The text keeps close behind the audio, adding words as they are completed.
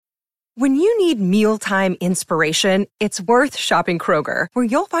When you need mealtime inspiration, it's worth shopping Kroger, where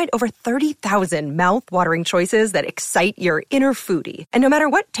you'll find over 30,000 mouth-watering choices that excite your inner foodie. And no matter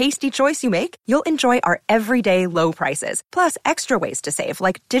what tasty choice you make, you'll enjoy our everyday low prices, plus extra ways to save,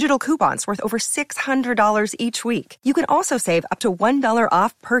 like digital coupons worth over $600 each week. You can also save up to $1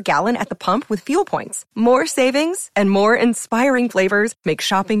 off per gallon at the pump with fuel points. More savings and more inspiring flavors make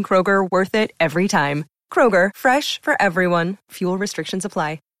shopping Kroger worth it every time. Kroger, fresh for everyone. Fuel restrictions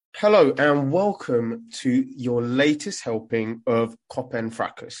apply. Hello and welcome to your latest helping of Cop and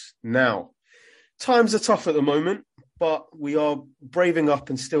Fracas. Now, times are tough at the moment, but we are braving up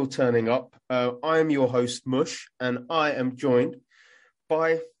and still turning up. I am your host, Mush, and I am joined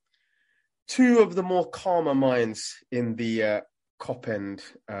by two of the more calmer minds in the Cop End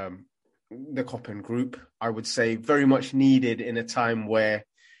group. I would say very much needed in a time where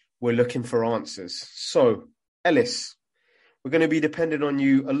we're looking for answers. So, Ellis, we're going to be dependent on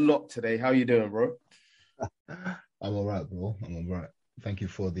you a lot today. How you doing, bro? I'm all right, bro. I'm all right. Thank you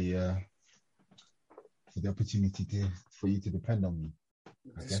for the opportunity for you to depend on me.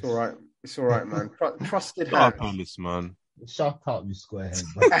 It's all right. It's all right, man. Trusted hands. Shut up, Ellis, man. Shut up, you squarehead,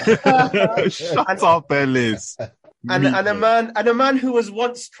 bro. Shut up, Ellis. And a man who was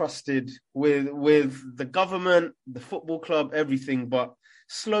once trusted with the government, the football club, everything, but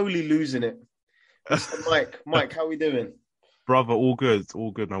slowly losing it. Mr. Mike, how we doing? Brother, all good,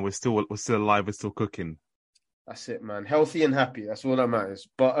 man. We're still alive. We're still cooking. That's it, man. Healthy and happy. That's all that matters.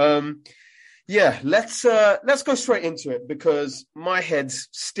 But yeah, let's go straight into it because my head's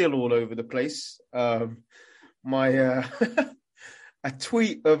still all over the place. A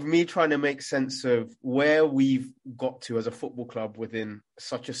tweet of me trying to make sense of where we've got to as a football club within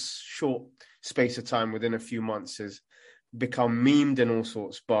such a short space of time, within a few months, has become memed and all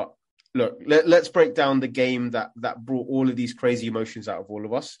sorts. But look, let's break down the game that brought all of these crazy emotions out of all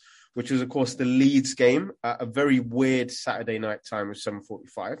of us, which was, of course, the Leeds game at a very weird Saturday night time of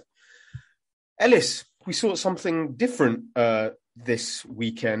 7:45. Ellis, we saw something different this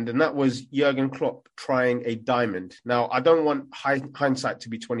weekend, and that was Jurgen Klopp trying a diamond. Now, I don't want hindsight to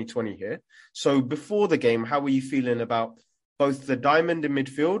be 20/20 here. So before the game, how were you feeling about both the diamond in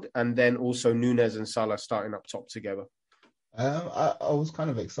midfield and then also Nunez and Salah starting up top together? I was kind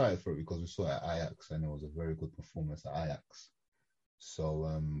of excited for it because we saw it at Ajax and it was a very good performance at Ajax.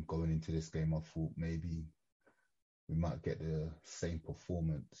 So going into this game, I thought maybe we might get the same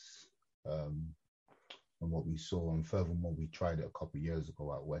performance on what we saw. And furthermore, we tried it a couple of years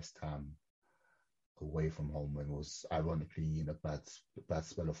ago at West Ham away from home and was ironically in a bad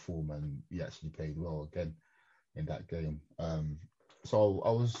spell of form, and we actually played well again in that game. So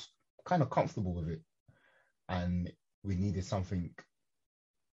I was kind of comfortable with it. And we needed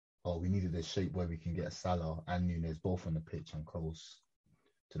we needed a shape where we can get Salah and Nunez both on the pitch and close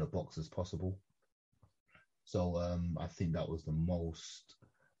to the box as possible. So I think that was the most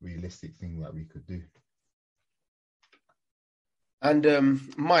realistic thing that we could do. And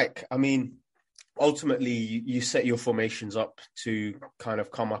Mike, I mean, ultimately you set your formations up to kind of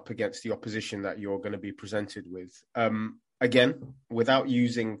come up against the opposition that you're going to be presented with. Again, without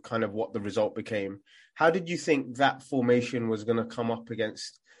using kind of what the result became, how did you think that formation was going to come up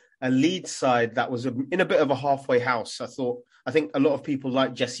against a Leeds side that was in a bit of a halfway house? I think a lot of people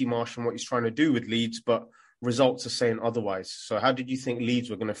like Jesse Marsch and what he's trying to do with Leeds, but results are saying otherwise. So how did you think Leeds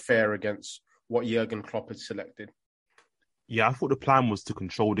were going to fare against what Jurgen Klopp had selected? Yeah, I thought the plan was to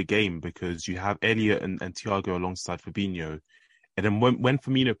control the game because you have Elliott and Thiago alongside Fabinho. And then when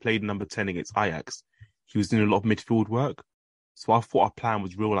Firmino played number 10 against Ajax, he was doing a lot of midfield work. So I thought our plan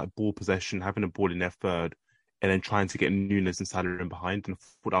was real, like ball possession, having a ball in their third, and then trying to get Nunez and Salah in behind. And I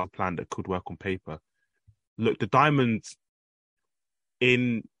thought that was a plan that could work on paper. Look, the diamond,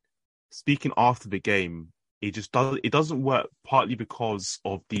 in speaking after the game, it doesn't work partly because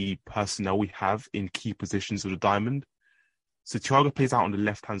of the personnel we have in key positions of the diamond. So Thiago plays out on the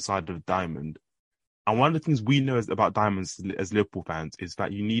left-hand side of the diamond. And one of the things we know about diamonds as Liverpool fans is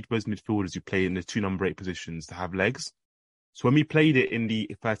that you need those midfielders who play in the 2 number 8 positions to have legs. So when we played it in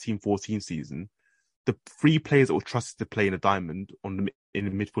the 13-14 season, the 3 players that were trusted to play in a diamond in the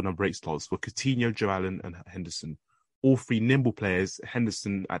midfield number 8 slots were Coutinho, Joe Allen and Henderson. All 3 nimble players.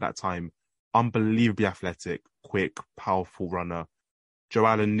 Henderson at that time, unbelievably athletic, quick, powerful runner. Joe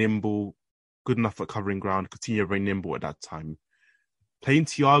Allen, nimble, good enough at covering ground. Coutinho, very nimble at that time. Playing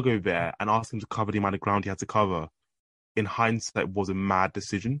Thiago there and asking him to cover the amount of ground he had to cover, in hindsight, was a mad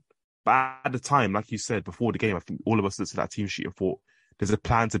decision. But at the time, like you said, before the game, I think all of us looked at that team sheet and thought, there's a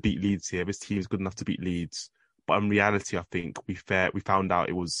plan to beat Leeds here. This team is good enough to beat Leeds. But in reality, I think we found out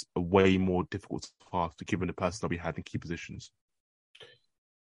it was a way more difficult task given the personnel we had in key positions.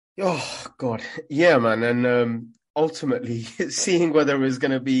 Oh God, yeah, man, and ultimately seeing whether it was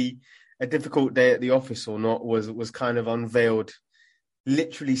going to be a difficult day at the office or not was kind of unveiled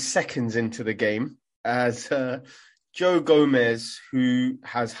literally seconds into the game as Joe Gomez, who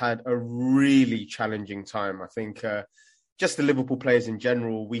has had a really challenging time. I think just the Liverpool players in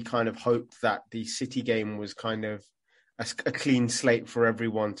general, we kind of hoped that the City game was kind of a clean slate for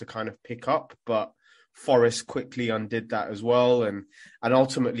everyone to kind of pick up, but Forest quickly undid that as well, and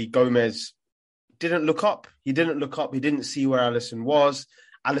ultimately Gomez didn't look up. He didn't look up. He didn't see where Alisson was.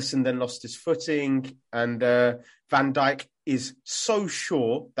 Alisson then lost his footing, and Van Dijk is so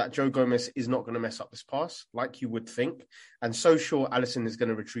sure that Joe Gomez is not going to mess up this pass, like you would think, and so sure Alisson is going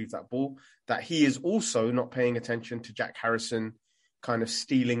to retrieve that ball, that he is also not paying attention to Jack Harrison kind of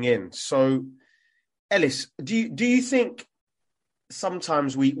stealing in. So, Ellis, do you think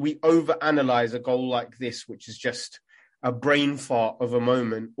sometimes we overanalyze a goal like this, which is just a brain fart of a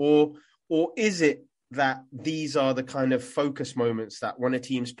moment, or is it that these are the kind of focus moments that when a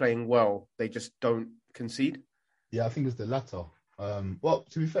team's playing well, they just don't concede? Yeah, I think it's the latter. Well,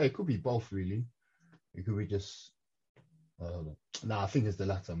 to be fair, it could be both, really. It could be just... I think it's the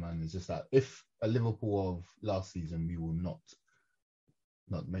latter, man. It's just that if a Liverpool of last season, we will not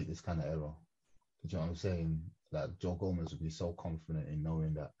make this kind of error. Do you know what I'm saying? That Joe Gomez would be so confident in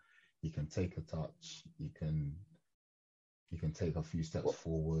knowing that he can take a touch, he can take a few steps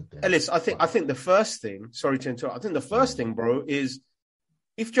forward. Ellis, I think the first thing, sorry to interrupt, I think the first thing, bro, is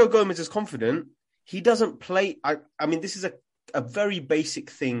if Joe Gomez is confident, he doesn't play. I mean, this is a very basic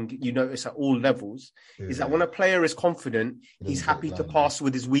thing you notice at all levels, is that when a player is confident, he's happy to pass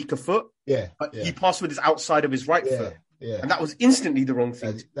with his weaker foot. But he passed with his outside of his right foot. Yeah. And that was instantly the wrong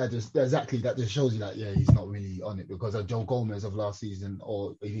thing. That just shows you that, he's not really on it, because of Joe Gomez of last season,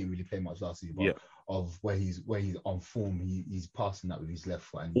 or he didn't really play much last season, but of where he's on form, he's passing that with his left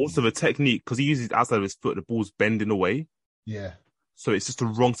foot. And also the technique, because he uses the outside of his foot, the ball's bending away. Yeah. So it's just the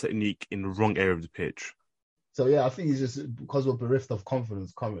wrong technique in the wrong area of the pitch. So I think it's just because we're bereft of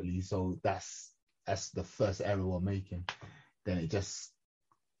confidence currently. So that's the first error we're making. Then it just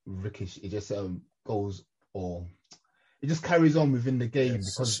goes, or it just carries on within the game,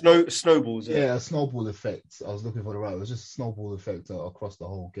 because snowballs. Yeah, a snowball effect. I was looking for the right. It was just a snowball effect across the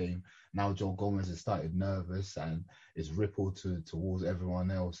whole game. Now Joe Gomez has started nervous and it's rippled towards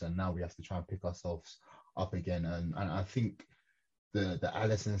everyone else, and now we have to try and pick ourselves up again. And I think the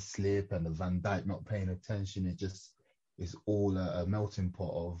Alisson slip and the Van Dijk not paying attention, it's all a melting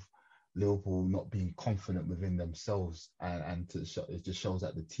pot of Liverpool not being confident within themselves, and it just shows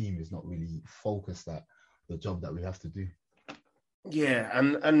that the team is not really focused at the job that we have to do. Yeah,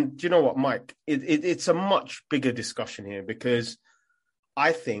 and do you know what, Mike? It's a much bigger discussion here, because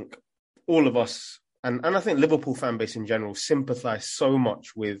I think all of us, and I think Liverpool fan base in general, sympathise so much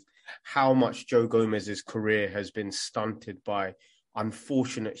with how much Joe Gomez's career has been stunted by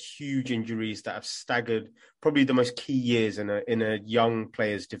unfortunate, huge injuries that have staggered probably the most key years in a young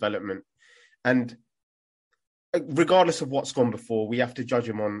player's development. And regardless of what's gone before, we have to judge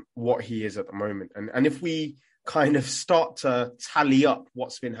him on what he is at the moment. And if we kind of start to tally up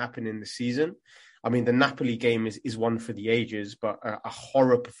what's been happening this season, I mean, the Napoli game is one for the ages, but a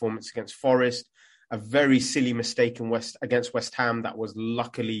horror performance against Forest, a very silly mistake against West Ham that was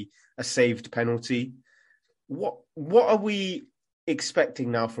luckily a saved penalty. What are we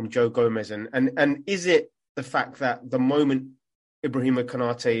expecting now from Joe Gomez? And is it the fact that the moment Ibrahima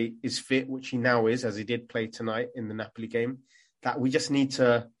Konate is fit, which he now is, as he did play tonight in the Napoli game, that we just need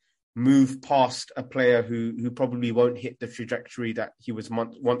to move past a player who probably won't hit the trajectory that he was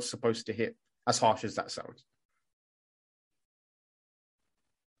once supposed to hit, as harsh as that sounds?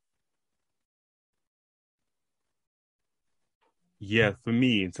 Yeah, for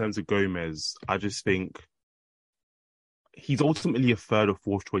me, in terms of Gomez, I just think he's ultimately a third or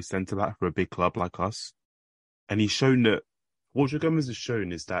fourth choice centre-back for a big club like us. And he's shown that, what Joe Gomez has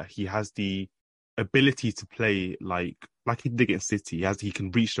shown is that he has the ability to play like he did against City. He can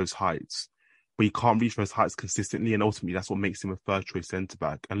reach those heights, but he can't reach those heights consistently. And ultimately, that's what makes him a third choice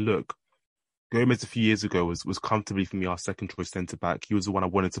centre-back. And look, Gomez a few years ago was comfortably for me our second choice centre-back. He was the one I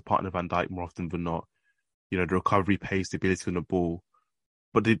wanted to partner Van Dijk more often than not. You know, the recovery pace, the ability on the ball.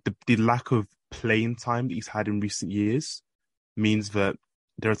 But the lack of playing time that he's had in recent years means that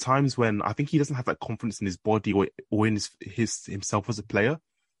there are times when I think he doesn't have that confidence in his body or in himself as a player.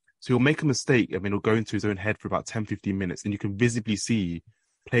 So he'll make a mistake. I mean, he'll go into his own head for about 10, 15 minutes, and you can visibly see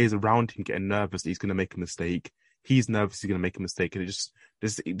players around him getting nervous that he's going to make a mistake. He's nervous he's going to make a mistake. And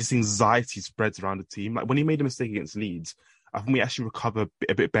this anxiety spreads around the team. Like when he made a mistake against Leeds, I think we actually recover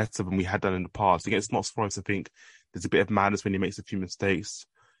a bit better than we had done in the past. Against Notts Forest, I think there's a bit of madness when he makes a few mistakes.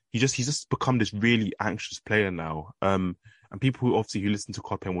 he's just become this really anxious player now. And people who listen to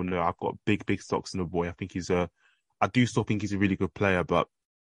Copen will know I've got big stocks in the boy. I do still think he's a really good player, but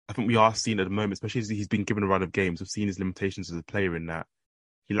I think we are seeing at the moment, especially as he's been given a run of games, we've seen his limitations as a player in that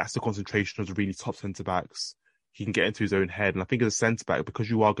he lacks the concentration of the really top centre backs. He can get into his own head, and I think as a centre back, because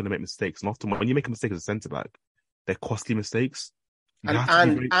you are going to make mistakes, and often when you make a mistake as a centre back, they're costly mistakes.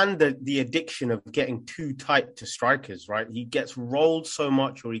 And the addiction of getting too tight to strikers, right? He gets rolled so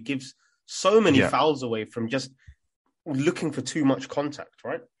much, or he gives so many fouls away from just looking for too much contact,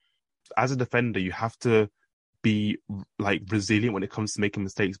 right? As a defender, you have to be like resilient when it comes to making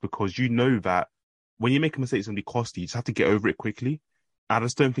mistakes, because you know that when you make a mistake, it's going to be costly. You just have to get over it quickly. I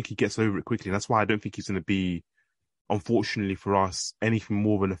just don't think he gets over it quickly. And that's why I don't think he's going to be, unfortunately for us, anything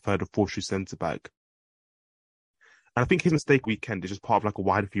more than a third or fourth true centre back. And I think his mistake weekend is just part of like a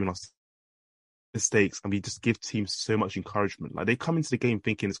wider view on our mistakes, and we just give teams so much encouragement. Like they come into the game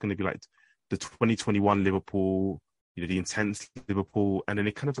thinking it's going to be like the 2021 Liverpool, the intense Liverpool, and then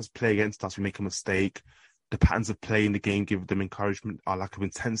they kind of just play against us. We make a mistake. The patterns of play in the game give them encouragement. Our lack of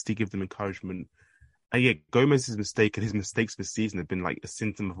intensity give them encouragement. And yeah, Gomez's mistake and his mistakes this season have been like a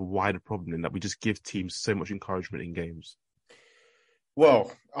symptom of a wider problem in that we just give teams so much encouragement in games.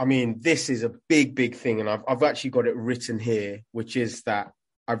 Well, I mean, this is a big thing, and I've actually got it written here, which is that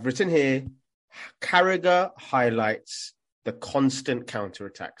I've written here, Carragher highlights the constant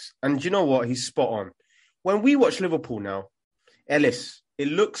counterattacks. And you know what? He's spot on. When we watch Liverpool now, Ellis, it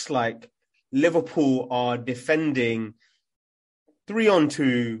looks like Liverpool are defending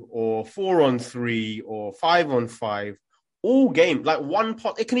 3-on-2 or 4-on-3 or 5-on-5 all game. Like one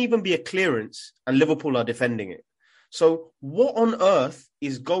pot, it can even be a clearance, and Liverpool are defending it. So what on earth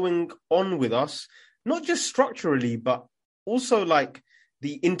is going on with us? Not just structurally, but also like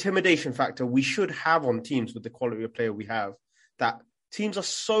the intimidation factor we should have on teams with the quality of player we have, that teams are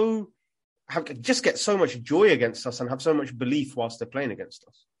just get so much joy against us and have so much belief whilst they're playing against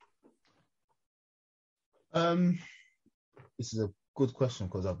us. This is a good question,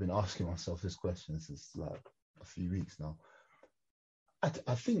 because I've been asking myself this question since like a few weeks now.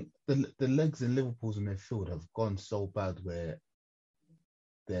 I think the legs in Liverpool's midfield have gone so bad where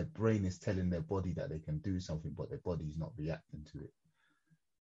their brain is telling their body that they can do something, but their body is not reacting to it.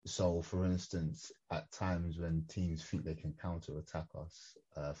 So, for instance, at times when teams think they can counter-attack us,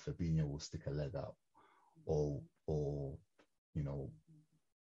 Fabinho will stick a leg out, or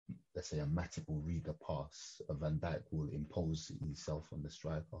let's say a Matip will read the pass, a Van Dijk will impose himself on the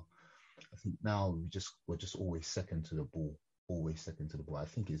striker. I think now we're just always second to the ball. I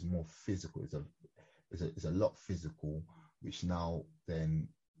think it's more physical. It's a lot physical, which now then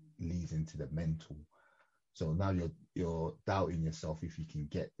leads into the mental. So now you're doubting yourself if you can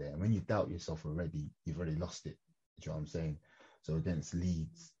get there. And when you doubt yourself already, you've already lost it. Do you know what I'm saying? So against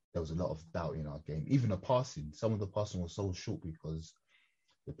Leeds, there was a lot of doubt in our game. Even the passing, some of the passing was so short because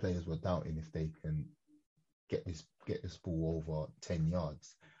the players were doubting if they can get this ball over 10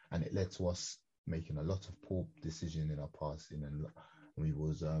 yards. And it led to us making a lot of poor decision in our passing, and we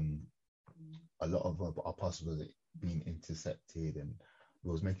was a lot of our passes was being intercepted, and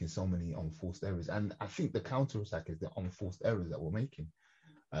we was making so many unforced errors. And I think the counter-attack is the unforced errors that we're making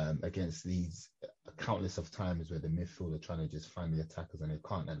against these countless of times where the midfield are trying to just find the attackers and they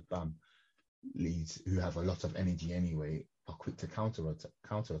can't, and bam, Leeds, who have a lot of energy anyway, are quick to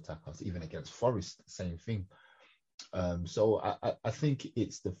counter-attack us. Even against Forest, same thing. So I think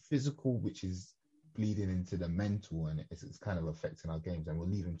it's the physical which is bleeding into the mental, and it's kind of affecting our games, and we're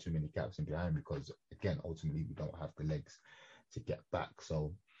leaving too many gaps in behind because, again, ultimately we don't have the legs to get back.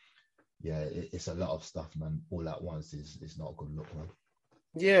 So yeah, it's a lot of stuff, man. All at once is not a good look, man.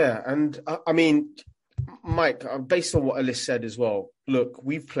 Yeah, and I mean, Mike, based on what Ellis said as well, look,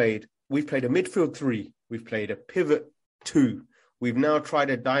 we've played a midfield 3, we've played a pivot 2, we've now tried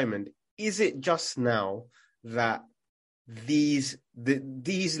a diamond. Is it just now that these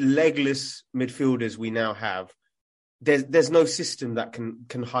legless midfielders we now have, there's no system that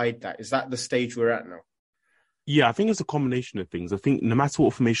can hide that? Is that the stage we're at now? Yeah, I think it's a combination of things. I think no matter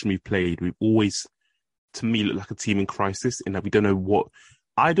what formation we've played, we've always, to me, looked like a team in crisis in that we don't know what.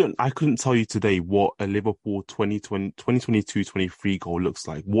 I couldn't tell you today what a Liverpool 2022-23 goal looks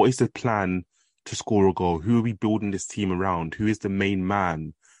like. What is the plan to score a goal? Who are we building this team around? Who is the main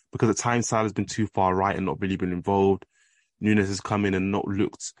man? Because at times Salah's been too far right and not really been involved. Nunes has come in and not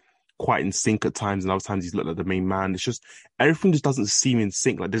looked quite in sync at times, and other times he's looked like the main man. It's just everything just doesn't seem in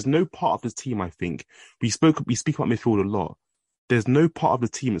sync. Like there's no part of this team, I think. We speak about midfield a lot. There's no part of the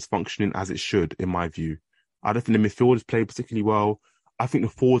team that's functioning as it should, in my view. I don't think the midfield has played particularly well. I think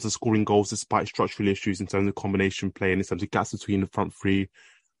the forwards are scoring goals despite structural issues in terms of combination play and in terms of gaps between the front three.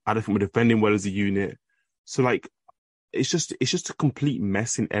 I don't think we're defending well as a unit. So like, it's just a complete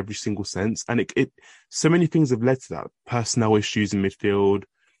mess in every single sense. And it so many things have led to that. Personnel issues in midfield,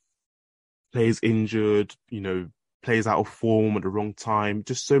 players injured, players out of form at the wrong time.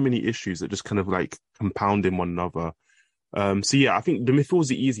 Just so many issues that just kind of like compound in one another. So yeah, I think the midfield is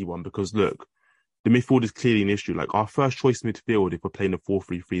the easy one because look, the midfield is clearly an issue. Like our first choice midfield, if we're playing a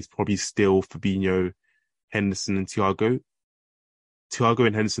 4-3-3, is probably still Fabinho, Henderson, and Thiago. Thiago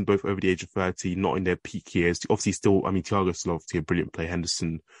and Henderson both over the age of 30, not in their peak years. Obviously, Thiago's still obviously a brilliant player.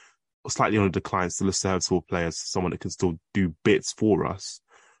 Henderson, slightly on a decline, still a serviceable player, someone that can still do bits for us.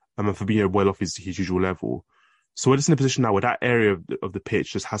 And Fabinho well off his usual level. So we're just in a position now where that area of the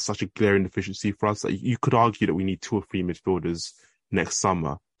pitch just has such a glaring deficiency for us. Like you could argue that we need 2 or 3 midfielders next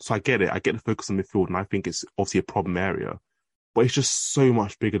summer. So I get it. I get the focus on midfield, and I think it's obviously a problem area. But it's just so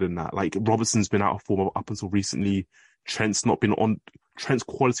much bigger than that. Like Robertson's been out of form up until recently. Trent's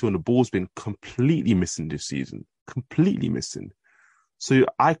quality on the ball's been completely missing this season. Completely missing. So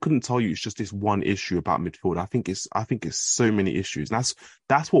I couldn't tell you it's just this one issue about midfield. I think it's so many issues. And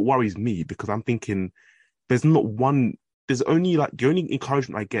that's what worries me, because I'm thinking there's only like the only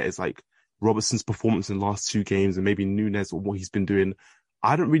encouragement I get is like Robertson's performance in the last 2 games and maybe Núñez or what he's been doing.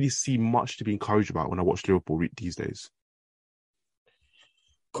 I don't really see much to be encouraged about when I watch Liverpool these days.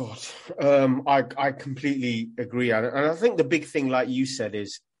 God, I completely agree. And I think the big thing, like you said,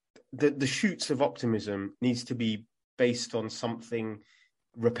 is the shoots of optimism needs to be based on something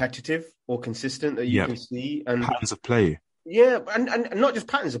repetitive or consistent that you can see. And patterns of play. Yeah, and not just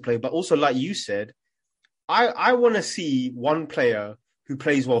patterns of play, but also, like you said, I want to see one player who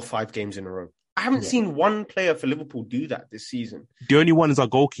plays well 5 games in a row. I haven't seen one player for Liverpool do that this season. The only one is our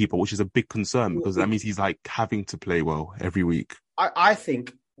goalkeeper, which is a big concern because that means he's like having to play well every week. I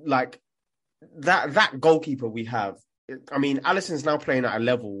think like that goalkeeper we have, I mean, Alisson's now playing at a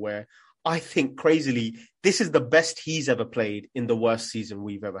level where I think crazily, this is the best he's ever played in the worst season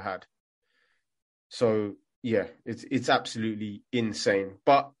we've ever had. So yeah, it's absolutely insane.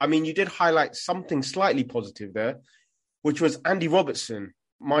 But I mean, you did highlight something slightly positive there, which was Andy Robertson.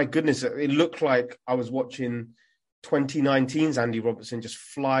 My goodness, it looked like I was watching 2019's Andy Robertson just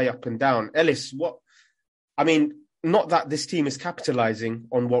fly up and down. Ellis, not that this team is capitalising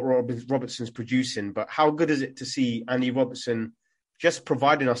on what Robertson's producing, but how good is it to see Andy Robertson just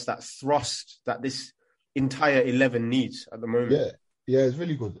providing us that thrust that this entire 11 needs at the moment? Yeah, it's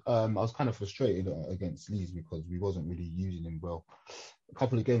really good. I was kind of frustrated against Leeds because we wasn't really using him well. A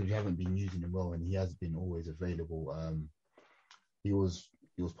couple of games we haven't been using him well, and he has been always available. He was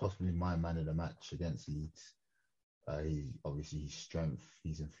possibly my man of the match against Leeds. Obviously his strength,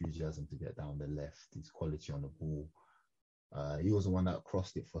 his enthusiasm to get down the left, his quality on the ball. He was the one that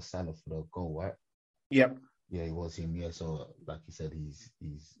crossed it for Salah for the goal, right? Yep. Yeah, it was him. Yeah, so like you said,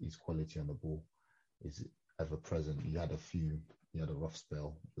 his quality on the ball is ever present. He had a rough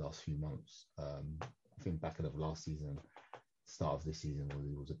spell last few months. I think back of last season, start of this season, where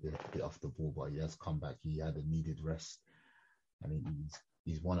he was a bit off the ball, but he has come back. He had a needed rest. I mean,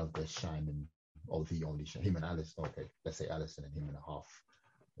 he's one of the shining, or the only him and Alisson. Okay, let's say Alisson and him and a half,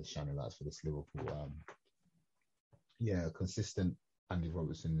 the shining lights for this Liverpool. Consistent Andy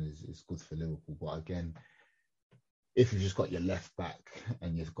Robertson is good for Liverpool, but again, if you've just got your left back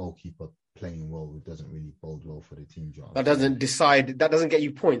and your goalkeeper playing well, it doesn't really bode well for the team. That doesn't get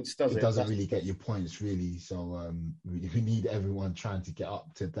you points, does it? It doesn't really get you points, really. So we need everyone trying to get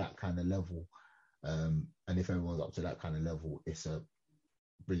up to that kind of level. And if everyone's up to that kind of level, it's a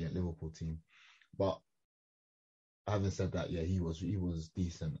brilliant Liverpool team. But having said that, yeah, he was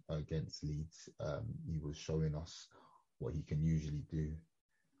decent against Leeds. He was showing us what he can usually do.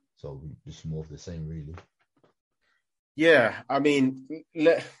 So just more of the same, really. Yeah, I mean,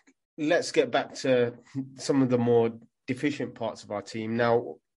 let's get back to some of the more deficient parts of our team.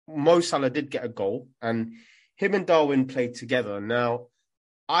 Now, Mo Salah did get a goal, and him and Darwin played together. Now,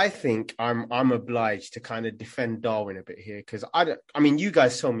 I think I'm obliged to kind of defend Darwin a bit here because I mean, you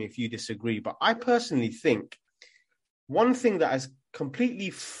guys tell me if you disagree, but I personally think one thing that has completely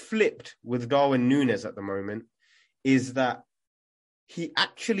flipped with Darwin Núñez at the moment is that he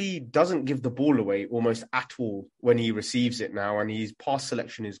actually doesn't give the ball away almost at all when he receives it now, and his pass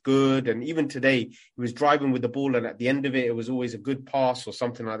selection is good. And even today, he was driving with the ball, and at the end of it, it was always a good pass or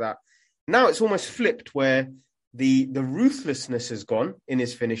something like that. Now it's almost flipped where the ruthlessness has gone in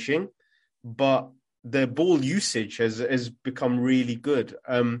his finishing, but the ball usage has become really good.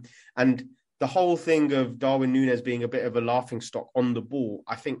 And the whole thing of Darwin Núñez being a bit of a laughingstock on the ball,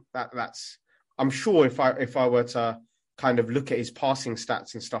 I think that's. I'm sure if I were to kind of look at his passing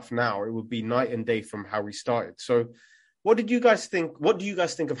stats and stuff now, it would be night and day from how he started. So What did you guys think? What do you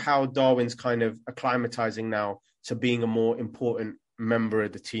guys think of how Darwin's kind of acclimatizing now to being a more important member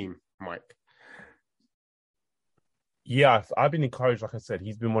of the team, Mike? Yeah, I've been encouraged. Like I said,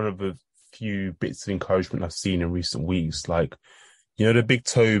 he's been one of the few bits of encouragement I've seen in recent weeks. Like, the big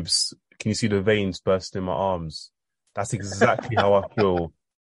Tobes, can you see the veins bursting in my arms? That's exactly how I feel.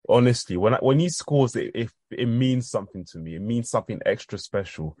 Honestly, when he scores, it means something to me. It means something extra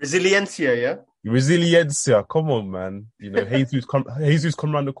special. Resiliencia, yeah? Resiliencia, come on, man. Jesus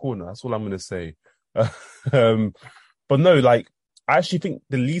come around the corner. That's all I'm gonna say. But no, like, I actually think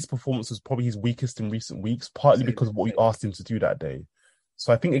the Leeds performance was probably his weakest in recent weeks, partly because of what we asked him to do that day.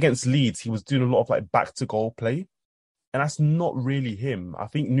 So I think against Leeds, he was doing a lot of like back to goal play. And that's not really him. I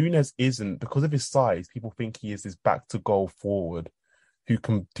think Nunes isn't, because of his size, people think he is this back to goal forward who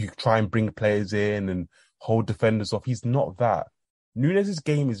try and bring players in and hold defenders off. He's not that. Nunes'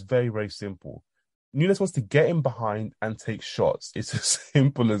 game is very, very simple. Nunes wants to get in behind and take shots. It's as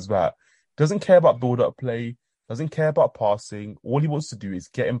simple as that. Doesn't care about build-up play, doesn't care about passing. All he wants to do is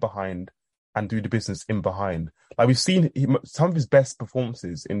get in behind and do the business in behind. Like, we've seen some of his best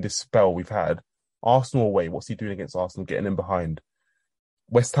performances in this spell we've had. Arsenal away, what's he doing against Arsenal? Getting in behind.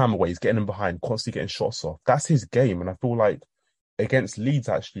 West Ham away, he's getting in behind, constantly getting shots off. That's his game. And I feel like against Leeds,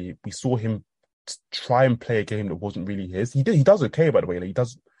 actually, we saw him try and play a game that wasn't really his. He does okay, by the way. Like, he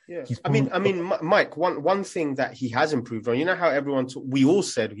does. Yeah. I mean, Mike, one thing that he has improved on, how we all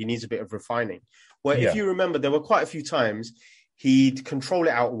said he needs a bit of refining. Well, if you remember, there were quite a few times he'd control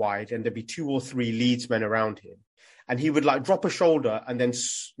it out wide and there'd be 2 or 3 Leeds men around him. And he would like drop a shoulder and then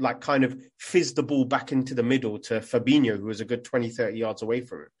like kind of fizz the ball back into the middle to Fabinho, who was a good 20, 30 yards away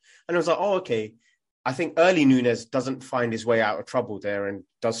from him. And I was like, oh, okay. I think early Nunes doesn't find his way out of trouble there and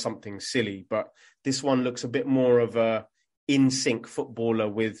does something silly. But this one looks a bit more of a in-sync footballer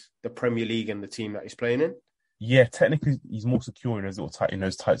with the Premier League and the team that he's playing in. Yeah, technically he's more secure in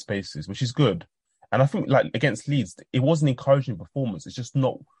those tight spaces, which is good. And I think like against Leeds, it was an encouraging performance. It's just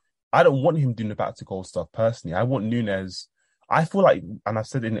not. I don't want him doing the back to goal stuff personally. I want Nunes. I feel like, and I've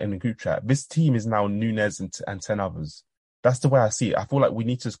said it in the group chat, this team is now Nunes and 10 others. That's the way I see it. I feel like we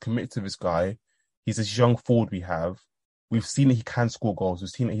need to commit to this guy. He's this young forward we have. We've seen that he can score goals. We've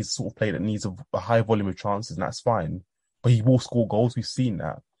seen that he's sort of played that needs a high volume of chances, and that's fine. But he will score goals. We've seen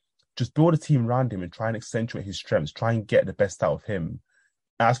that. Just build a team around him and try and accentuate his strengths. Try and get the best out of him.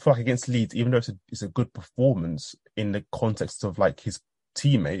 And I feel like against Leeds, even though it's a good performance in the context of like his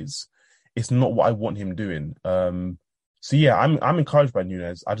teammates, it's not what I want him doing. So yeah, I'm encouraged by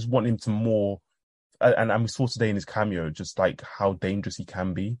Nunes. I just want him to more, and we saw today in his cameo just like how dangerous he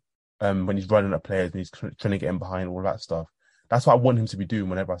can be when he's running at players and he's trying to get in behind, all that stuff. That's what I want him to be doing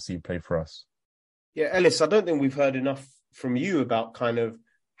whenever I see him play for us. Yeah, Ellis, I don't think we've heard enough from you about kind of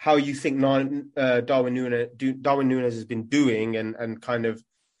how you think Darwin Nunes has been doing and kind of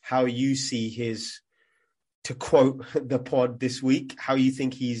how you see his, to quote the pod this week, how you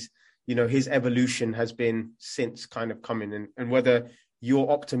think he's, his evolution has been since kind of coming in, and whether you're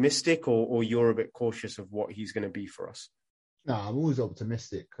optimistic or you're a bit cautious of what he's going to be for us. No, I'm always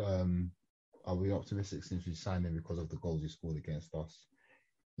optimistic. I'll be optimistic since we signed him because of the goals he scored against us.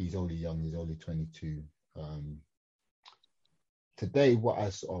 He's only young, he's only 22. Today, what I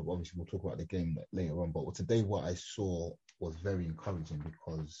saw, obviously we'll talk about the game later on, but today what I saw was very encouraging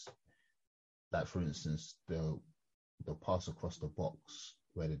because, like for instance, the pass across the box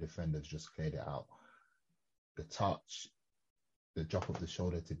where the defenders just cleared it out, the touch, the drop of the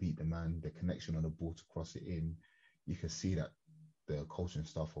shoulder to beat the man, the connection on the ball to cross it in, you can see that the coaching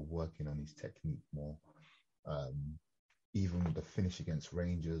staff are working on his technique more. Even with the finish against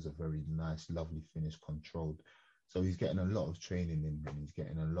Rangers, a very nice, lovely finish, controlled. So he's getting a lot of training in, and he's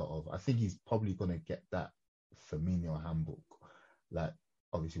getting a lot of. I think he's probably going to get that Firmino handbook. Like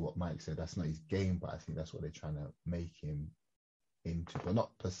obviously, what Mike said, that's not his game, but I think that's what they're trying to make him into. But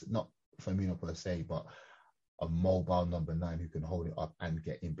not Firmino per se, but a mobile number 9 who can hold it up and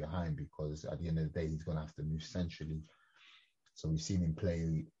get in behind. Because at the end of the day, he's going to have to move centrally. So we've seen him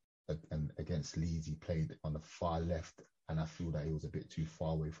play against Leeds. He played on the far left. And I feel that he was a bit too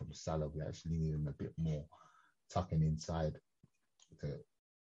far away from Salah. We actually needed him a bit more tucking inside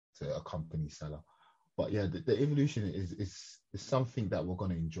to accompany Salah. But yeah, the evolution is something that we're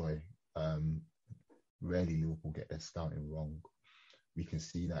going to enjoy. Rarely Liverpool get their scouting wrong. We can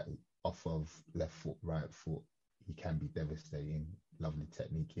see that off of left foot, right foot, he can be devastating. Lovely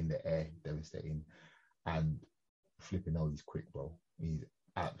technique in the air, devastating. And flipping out, he's quick, bro. He's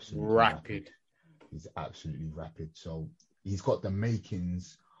absolutely rapid. He's absolutely rapid. So he's got the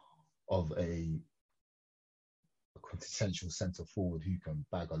makings of a quintessential centre forward who can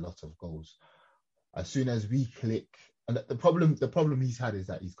bag a lot of goals. As soon as we click And the problem he's had is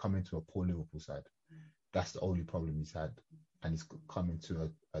that he's come into a poor Liverpool side. That's the only problem he's had, and he's come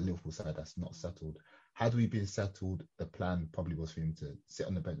into a Liverpool side that's not settled. Had we been settled, the plan probably was for him to sit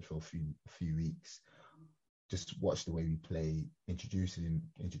on the bench for a few weeks, just watch the way we play, introducing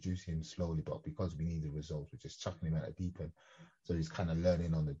him slowly. But because we need the results, we're just chucking him at a deep end. So he's kind of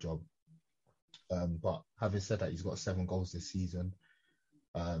learning on the job. But having said that, he's got 7 goals this season.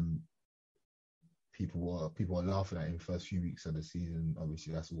 People were laughing at him first few weeks of the season.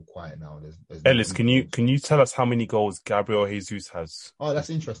 Obviously, that's all quiet now. There's Ellis, can you tell us how many goals Gabriel Jesus has? Oh, that's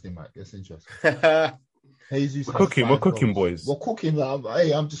interesting, Mike. That's interesting. Jesus, we're cooking, boys. We're cooking.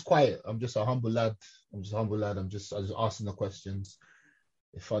 Hey, I'm just quiet. I'm just a humble lad. I'm just asking the questions.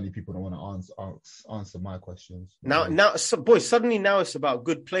 If funny people don't want to answer my questions. Boys, suddenly now it's about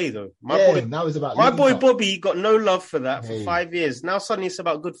good play though. Now it's about my boy Bobby got no love for that for 5 years. Now suddenly it's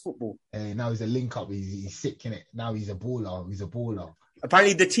about good football. Hey, now he's a link up. He's sick in it. Now he's a baller.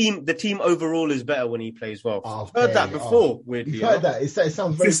 Apparently the team overall is better when he plays well. I've heard that before. Weirdly, you've heard that. It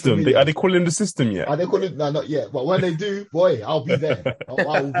sounds very system. Familiar. Are they calling the system yet? Are they calling? No, not yet. But when they do, boy, I'll be there.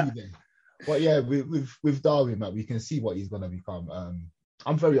 I will be there. But yeah, with Darwin, man, we can see what he's gonna become.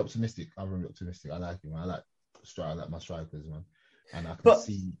 I'm very optimistic. I like him. I like my strikers, man, and I can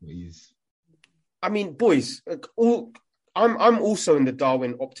see what he is. I mean, boys, I'm also in the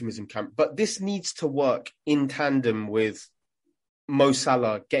Darwin optimism camp, but this needs to work in tandem with Mo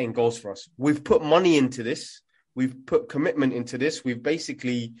Salah getting goals for us. We've put money into this. We've put commitment into this. We've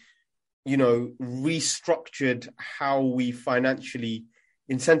basically, restructured how we financially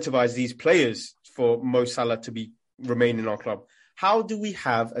incentivize these players for Mo Salah to remain in our club. How do we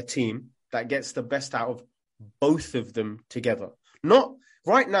have a team that gets the best out of both of them together? Not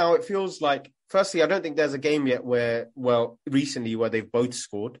right now. It feels like, firstly, I don't think there's a game yet recently where they've both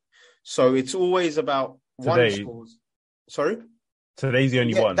scored. So it's always about one scores. Sorry? Today's the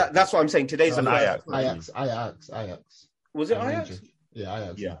only one. That's what I'm saying. Today's the Ajax. Was it Ajax? Yeah,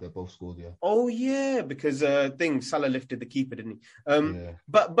 Ajax. Yeah. They both scored, yeah. Oh, yeah, because Salah lifted the keeper, didn't he?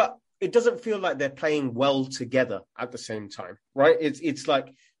 But it doesn't feel like they're playing well together at the same time, right? It's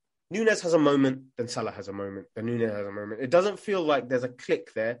like Núñez has a moment, then Salah has a moment, then Núñez has a moment. It doesn't feel like there's a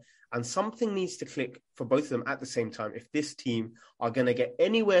click there, and something needs to click for both of them at the same time if this team are going to get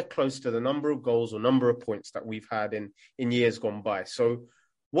anywhere close to the number of goals or number of points that we've had in years gone by. So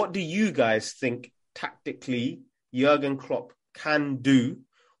what do you guys think tactically Jurgen Klopp can do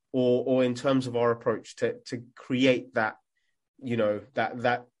or in terms of our approach to create that,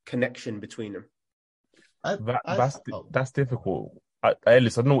 that connection between them? That's difficult.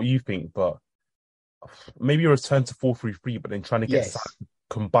 Ellis, I don't know what you think, but maybe a return to 4-3-3, but then trying to get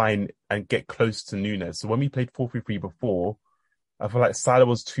combine and get close to Núñez. So when we played 4-3-3 before, I feel like Salah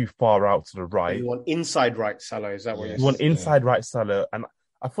was too far out to the right. You want inside right Salah, is that what you're saying? You want inside right Salah, and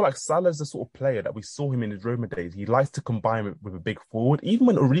I feel like Salah's the sort of player that we saw him in his Roma days. He likes to combine with a big forward. Even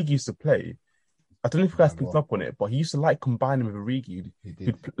when Origi used to play, I don't know if you guys picked up on it, but he used to like combining with Origi. Do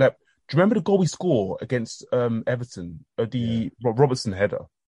you remember the goal we scored against Everton? Robertson header.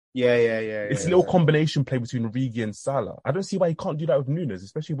 Yeah. It's a little combination play between Origi and Salah. I don't see why he can't do that with Núñez,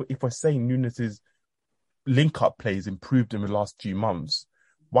 especially if we're saying Núñez's link-up plays improved in the last few months.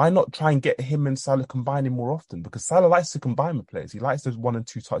 Why not try and get him and Salah combining more often? Because Salah likes to combine with players. He likes those 1 and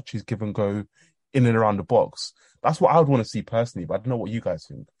 2 touches, give and go in and around the box. That's what I would want to see personally, but I don't know what you guys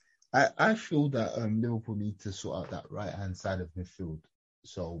think. I feel that Liverpool need to sort out that right-hand side of midfield.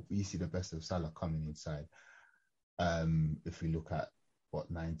 So we see the best of Salah coming inside. If we look at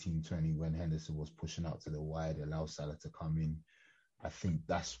 19-20, when Henderson was pushing out to the wide, allow Salah to come in, I think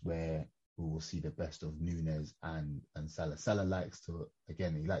that's where we will see the best of Núñez and Salah. Salah likes to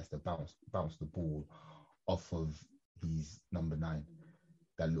bounce the ball off of his number 9,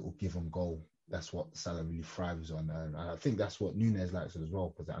 that little give and go. That's what Salah really thrives on, and I think that's what Núñez likes as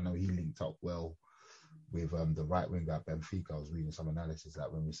well, because I know he linked up well with the right wing at Benfica. I was reading some analysis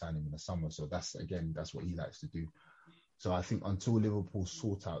that when we signed him in the summer, so that's what he likes to do. So I think until Liverpool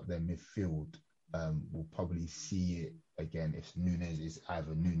sort out their midfield, we'll probably see it again if Núñez is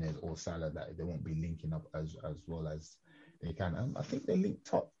either Núñez or Salah, that they won't be linking up as well as they can. I think they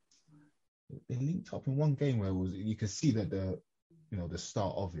linked up. They linked up in one game where you can see that the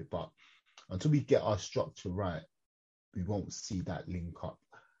start of it, but until we get our structure right, we won't see that link up.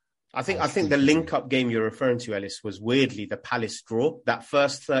 I think the link-up game you're referring to, Ellis, was weirdly the Palace draw. That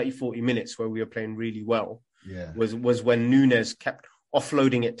first 30-40 minutes where we were playing really well was when Núñez kept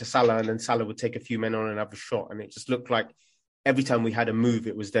offloading it to Salah, and then Salah would take a few men on and have a shot. And it just looked like every time we had a move,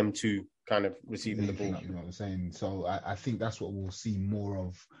 it was them two kind of receiving the ball. You know what I'm saying? So I think that's what we'll see more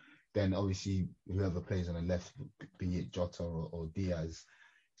of then obviously whoever plays on the left, be it Jota or Diaz,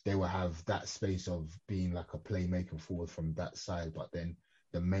 they will have that space of being like a playmaker forward from that side. But then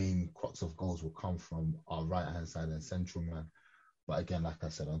the main crux of goals will come from our right-hand side and central man. But again, like I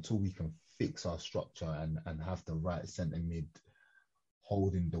said, until we can fix our structure and have the right centre mid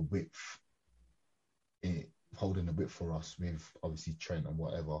holding the width for us with obviously Trent and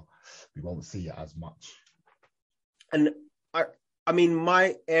whatever, we won't see it as much. And I mean,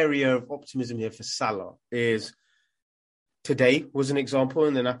 my area of optimism here for Salah is today was an example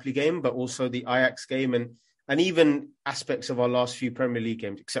in the Napoli game, but also the Ajax game and even aspects of our last few Premier League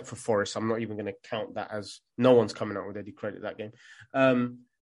games, except for Forest. I'm not even going to count that as no one's coming out with any credit that game.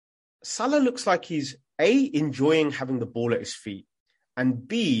 Salah looks like he's A, enjoying having the ball at his feet, and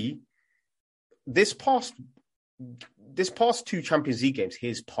B, this past two Champions League games,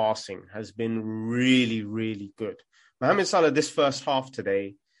 his passing has been really, really good. Mohamed Salah, this first half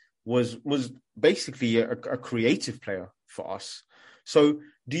today, was basically a creative player for us. So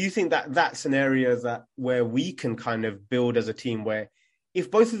do you think that that's an area where we can kind of build as a team, where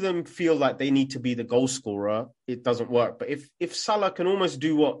if both of them feel like they need to be the goal scorer, it doesn't work. But if Salah can almost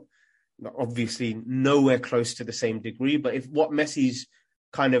do what, obviously nowhere close to the same degree, but if what Messi's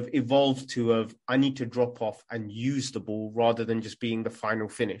kind of evolved to of, I need to drop off and use the ball rather than just being the final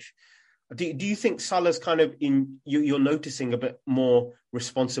finish. Do you think Salah's kind of you're noticing a bit more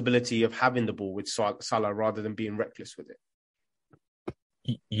responsibility of having the ball with Salah rather than being reckless with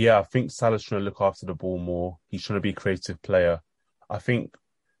it? Yeah, I think Salah's trying to look after the ball more. He's trying to be a creative player. I think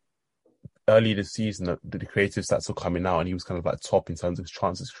early this season, the creative stats were coming out and he was kind of like top in terms of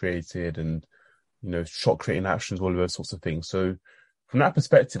chances created and, shot creating actions, all of those sorts of things. So from that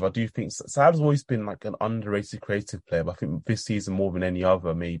perspective, I do think Salah's always been like an underrated creative player, but I think this season more than any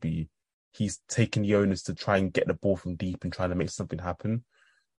other, maybe he's taken the onus to try and get the ball from deep and trying to make something happen.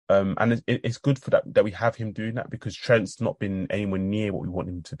 And it's good for that we have him doing that, because Trent's not been anywhere near what we want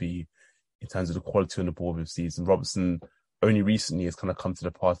him to be in terms of the quality on the ball this season. Robertson only recently has kind of come to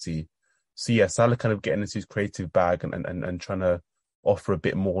the party. So yeah, Salah kind of getting into his creative bag and trying to offer a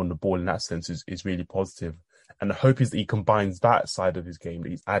bit more on the ball in that sense is really positive. And the hope is that he combines that side of his game that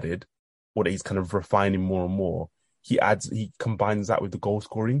he's added, or that he's kind of refining more and more. He combines that with the goal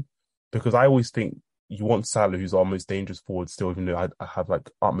scoring, because I always think you want Salah, who's our most dangerous forward still, even though I have like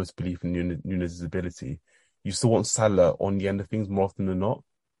utmost belief in Nunez's ability. You still want Salah on the end of things more often than not.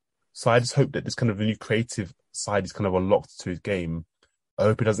 So I just hope that this kind of new creative side is kind of unlocked to his game. I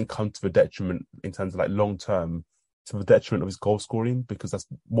hope it doesn't come to the detriment in terms of like long term, to the detriment of his goal scoring, because that's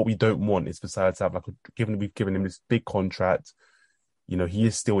what we don't want, is for Salah to have like we've given him this big contract. He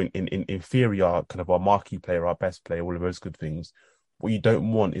is still in theory our kind of our marquee player, our best player, all of those good things. What you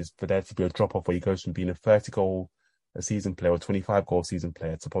don't want is for there to be a drop off where he goes from being a 30-goal a season player or 25-goal season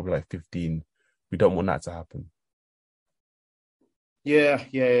player to probably like 15. We don't want that to happen. Yeah.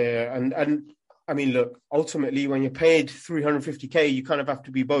 And I mean, look, ultimately, when you're paid 350k, you kind of have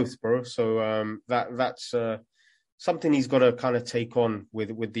to be both, bro. So that's something he's got to kind of take on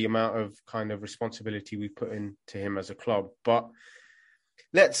with the amount of kind of responsibility we put into him as a club. But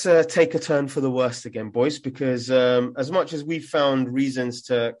let's take a turn for the worst again, boys, because as much as we've found reasons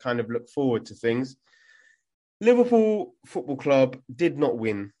to kind of look forward to things, Liverpool Football Club did not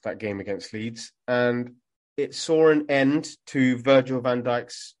win that game against Leeds, and it saw an end to Virgil van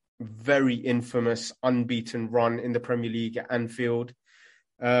Dijk's very infamous unbeaten run in the Premier League at Anfield.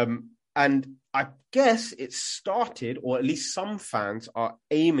 And I guess it started, or at least some fans are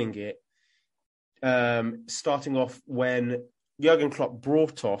aiming it, starting off when Jurgen Klopp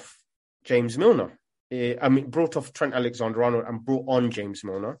brought off James Milner. Brought off Trent Alexander-Arnold and brought on James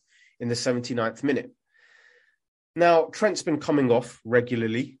Milner in the 79th minute. Now, Trent's been coming off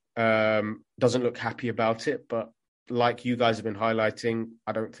regularly, doesn't look happy about it, but like you guys have been highlighting,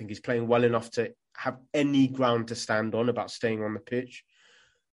 I don't think he's playing well enough to have any ground to stand on about staying on the pitch.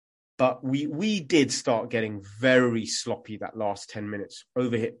 But we did start getting very sloppy that last 10 minutes.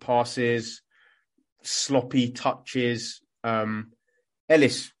 Overhit passes, sloppy touches.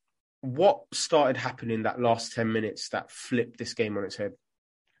 Ellis, what started happening that last 10 minutes that flipped this game on its head?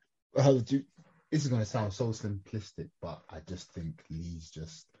 This is going to sound so simplistic, but I just think Leeds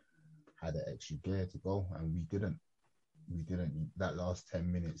just had an extra gear to go, and we didn't. That last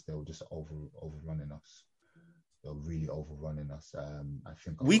 10 minutes, they were just overrunning us. They were really overrunning us. I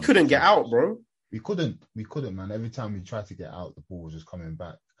think we couldn't get out, bro. We couldn't, man. Every time we tried to get out, the ball was just coming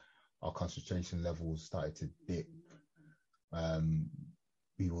back. Our concentration levels started to dip.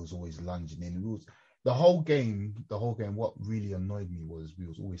 We was always lunging in. The whole game. What really annoyed me was we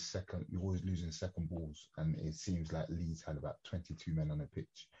was always second. We were always losing second balls, and it seems like Leeds had about 22 men on the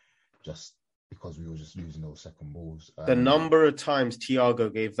pitch. just because we were just losing those second balls. The number of times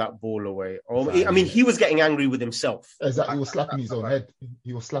Thiago gave that ball away. He was getting angry with himself. Exactly. He was slapping his own head.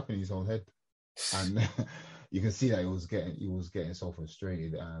 He was slapping his own head. And you can see that he was getting so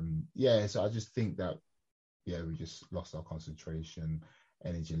frustrated. So I just think that, we just lost our concentration.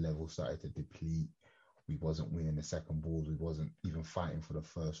 Energy level started to deplete. We wasn't winning the second balls. We wasn't even fighting for the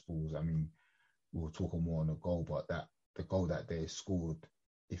first balls. I mean, we were talking more on the goal, but the goal that they scored,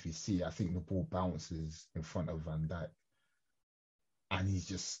 if you see, I think the ball bounces in front of Van Dijk, and he's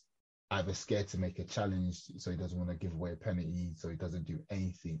just either scared to make a challenge, so he doesn't want to give away a penalty, so he doesn't do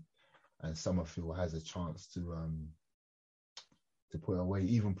anything. And Summerfield has a chance to put away.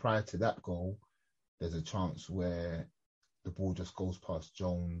 Even prior to that goal, there's a chance where the ball just goes past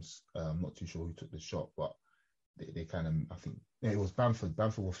Jones. I'm not too sure who took the shot, but they kind of, I think it was Bamford.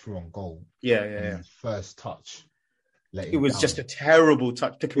 Bamford was through on goal. Yeah. His first touch. It was just a terrible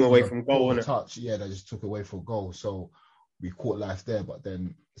touch, took him away from goal. Touch, that just took away from goal. So we caught life there, but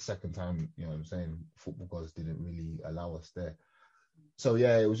then the second time, you know what I'm saying, football gods didn't really allow us there. So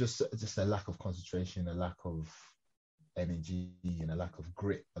it was just a lack of concentration, a lack of energy, and a lack of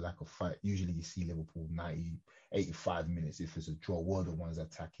grit, a lack of fight. Usually you see Liverpool 90, 85 minutes. If it's a draw, we're the ones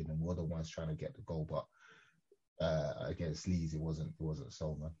attacking and we're the ones trying to get the goal. But against Leeds, it wasn't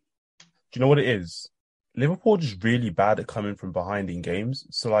so, man. Do you know what it is? Liverpool are just really bad at coming from behind in games.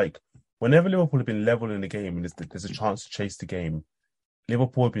 So, like, whenever Liverpool have been level in the game and there's a chance to chase the game,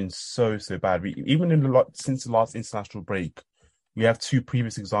 Liverpool have been so bad. Since the last international break, we have two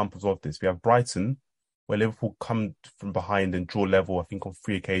previous examples of this. We have Brighton, where Liverpool come from behind and draw level, I think, on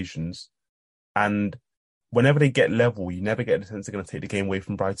 3 occasions. And whenever they get level, you never get the sense they're going to take the game away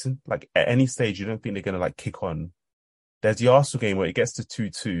from Brighton. Like, at any stage, you don't think they're going to, like, kick on. There's the Arsenal game where it gets to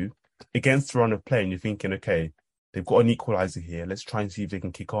 2-2 against the run of play, and you're thinking, okay, they've got an equaliser here. Let's try and see if they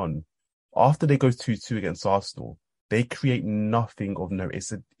can kick on. After they go 2-2 against Arsenal, they create nothing of note.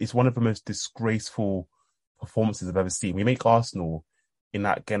 It's one of the most disgraceful performances I've ever seen. We make Arsenal in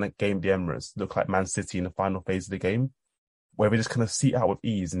that game at the Emirates look like Man City in the final phase of the game, where we just kind of seat out with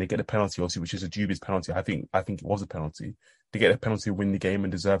ease and they get the penalty, obviously, which is a dubious penalty. I think it was a penalty. They get a penalty to win the game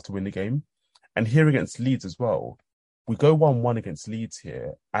and deserve to win the game. And here against Leeds as well, we go 1-1 against Leeds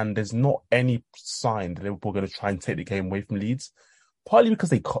here, and there's not any sign that Liverpool are going to try and take the game away from Leeds, partly because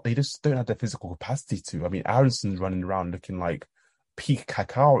they just don't have the physical capacity to. I mean, Aaronson's running around looking like peak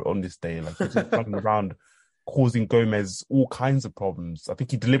Kaká on this day, like he's just running around causing Gomez all kinds of problems. I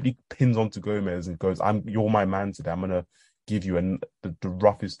think he deliberately pins onto Gomez and goes, "You're my man today. I'm going to give you the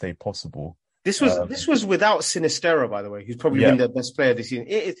roughest day possible." This was without Sinisterra, by the way, who's probably been the best player this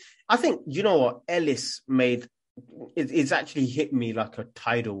season. I think, you know what, Ellis made... It's actually hit me like a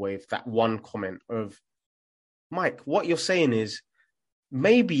tidal wave, that one comment of, Mike, what you're saying is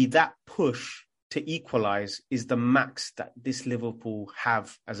maybe that push to equalise is the max that this Liverpool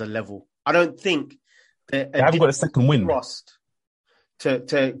have as a level. I don't think they haven't got a second win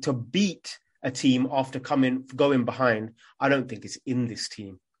to beat a team after going behind. I don't think it's in this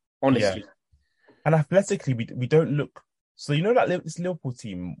team, honestly. Yeah. And athletically, we don't look... So, you know, that this Liverpool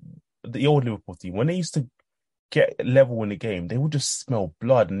team, the old Liverpool team, when they used to get level in the game, they would just smell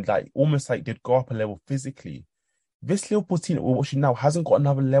blood and like almost like they'd go up a level physically. This Liverpool team that we're watching now hasn't got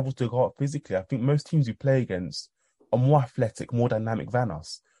another level to go up physically. I think most teams we play against are more athletic, more dynamic than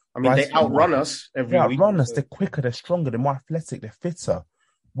us. I mean, they outrun us every week. They outrun us. They're quicker, they're stronger, they're more athletic, they're fitter.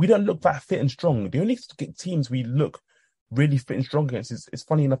 We don't look that fit and strong. The only teams we look really fit and strong against is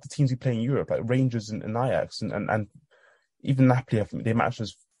funny enough, the teams we play in Europe, like Rangers and Ajax and even Napoli. I think they match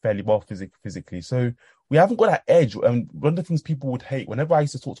us fairly well physically. So we haven't got that edge. And one of the things people would hate, whenever I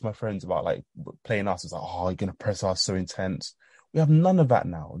used to talk to my friends about like playing us, it's like, oh, you're going to press us so intense. We have none of that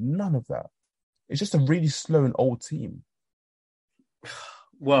now. None of that. It's just a really slow and old team.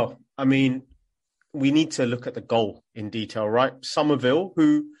 Well, I mean, we need to look at the goal in detail, right? Summerville,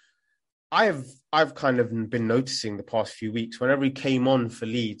 who I've kind of been noticing the past few weeks, whenever he came on for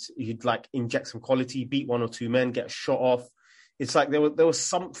Leeds, he'd like inject some quality, beat 1 or 2 men, get a shot off. It's like there was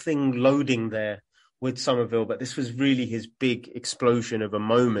something loading there with Summerville, but this was really his big explosion of a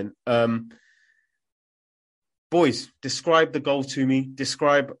moment. Boys, describe the goal to me.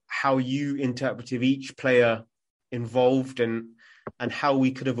 Describe how you interpreted each player involved and how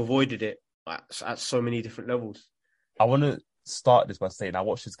we could have avoided it at so many different levels. I want to start this by saying I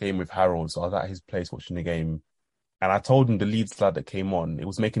watched this game with Harold, so I was at his place watching the game, and I told him the Leeds lad that came on, it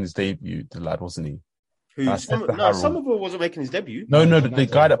was making his debut, the lad, wasn't he? Summerville wasn't making his debut. No, the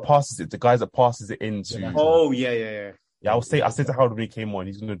guy that passes it, the guys that passes it into. Oh, yeah. Yeah, I said to Harold when he came on,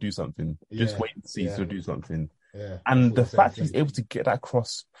 he's going to do something. Just wait and see, he's going to do something. Yeah, I And thought the the same fact he's thing. able to get that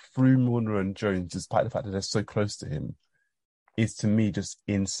cross through Milner and Jones, despite the fact that they're so close to him, is to me just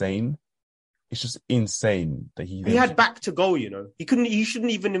insane. It's just insane that He had back to goal, you know. He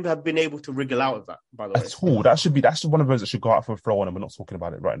shouldn't even have been able to wriggle out of that, by the way. at all. That's just one of those that should go out for a throw on, and we're not talking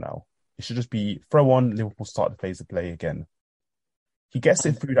about it right now. It should just be throw on, Liverpool start the phase of play again. He gets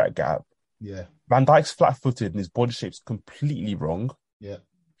it through that gap. Yeah, Van Dijk's flat-footed and his body shape's completely wrong. yeah.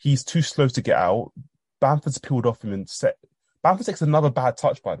 He's too slow to get out. Bamford's peeled off him and set. Bamford takes another bad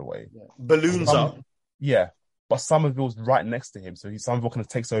touch, by the way. Yeah. Balloons up. Yeah, but Somerville's right next to him, so Somerville kind of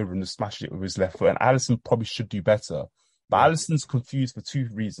takes over and just smashes it with his left foot. And Alisson probably should do better, but Alisson's confused for two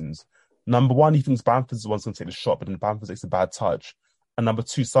reasons. Number one, he thinks Bamford's the one's going to take the shot, but then Bamford takes a bad touch. And number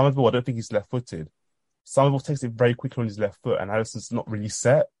two, Somerville, I don't think he's left-footed. Somerville takes it very quickly on his left foot, and Alisson's not really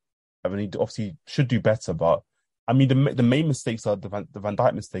set. I mean, he obviously should do better, but I mean, the main mistakes are the Van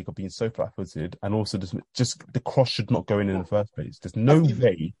Dijk mistake of being so flat-footed, and also just the cross should not go in the first place. There's no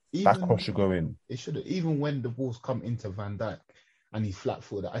way that cross should go in. It should have. Even when the balls come into Van Dijk and he's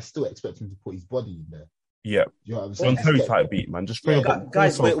flat-footed, I still expect him to put his body in there. Yeah, you know what I'm saying? On very tight beat, man. Just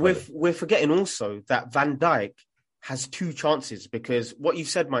guys, we're forgetting also that Van Dijk has two chances, because what you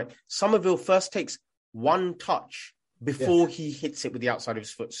said, Mike, Somerville first takes one touch before he hits it with the outside of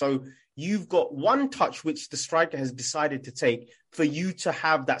his foot. So you've got one touch which the striker has decided to take for you to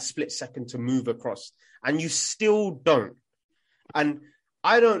have that split second to move across, and you still don't. And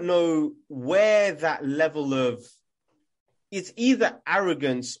I don't know where that level of, it's either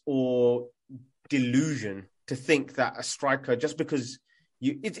arrogance or delusion to think that a striker, just because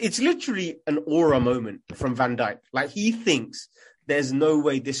it's literally an aura moment from Van Dijk. Like, he thinks there's no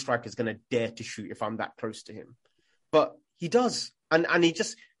way this striker is going to dare to shoot if I'm that close to him. But he does. And he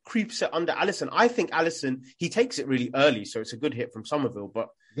just creeps it under Alisson. I think Alisson, he takes it really early, so it's a good hit from Somerville. But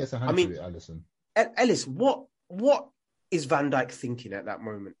I mean, Alisson. Ellis, what is Van Dijk thinking at that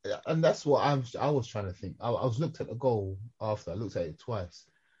moment? And that's what I was trying to think. I was looked at the goal after. I looked at it twice.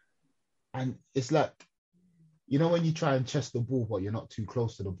 And it's like, you know, when you try and chest the ball, but you're not too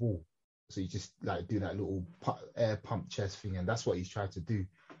close to the ball. So you just like do that little air pump chest thing. And that's what he's trying to do.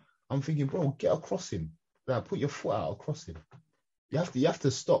 I'm thinking, bro, get across him. Like, put your foot out across him. You have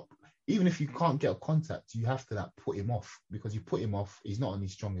to stop. Even if you can't get a contact, you have to like put him off, because you put him off, he's not on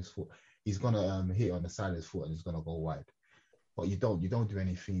his strongest foot. He's gonna hit on the side of his foot and it's gonna go wide. But you don't do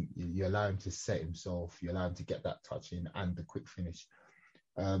anything. You allow him to set himself. You allow him to get that touch in and the quick finish.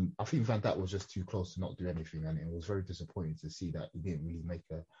 I think Van Dijk was just too close to not do anything, and it was very disappointing to see that he didn't really make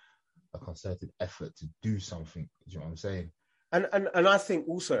a concerted effort to do something. Do you know what I'm saying? And I think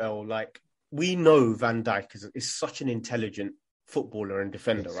also, like, we know Van Dijk is such an intelligent footballer and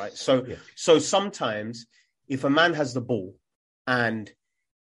defender, right? So sometimes if a man has the ball and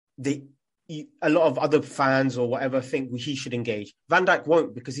a lot of other fans or whatever think he should engage, Van Dijk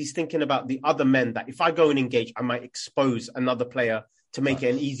won't, because he's thinking about the other men that if I go and engage, I might expose another player to make it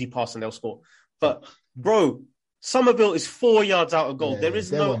an easy pass and they'll score. But bro, Somerville is 4 yards out of goal. There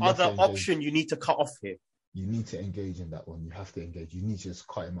is no other option. You need to cut off here. You need to engage in that one. You have to engage. You need to just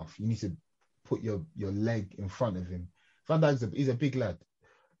cut him off. You need to put your leg in front of him. Van Dijk's he's a big lad.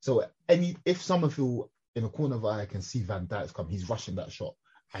 So if Somerville in a corner of eye can see Van Dijk's come, he's rushing that shot.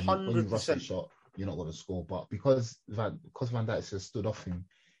 And 100%. when you rush that shot, you're not going to score. But because Van Dijk has stood off him,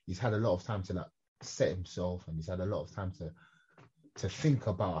 he's had a lot of time to like set himself, and he's had a lot of time to think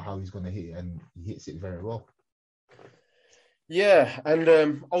about how he's going to hit it, and he hits it very well. Yeah,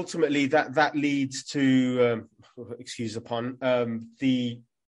 and ultimately that leads to, excuse the pun, the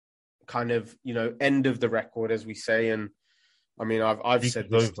kind of, you know, end of the record, as we say. And I mean, I've said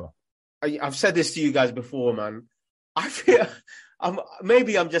this. I've said this to you guys before, man. I feel I've got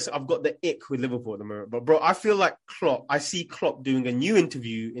the ick with Liverpool at the moment, but bro, I feel like I see Klopp doing a new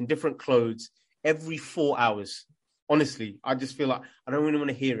interview in different clothes every 4 hours. Honestly, I just feel like I don't really want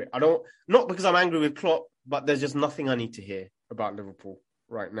to hear it. Not because I'm angry with Klopp, but there's just nothing I need to hear about Liverpool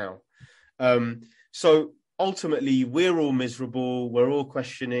right now. So ultimately, we're all miserable. We're all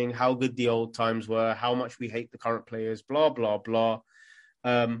questioning how good the old times were, how much we hate the current players, blah, blah, blah.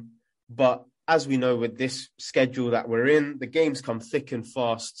 But as we know, with this schedule that we're in, the games come thick and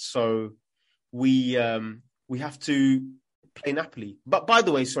fast. So we have to play Napoli. But by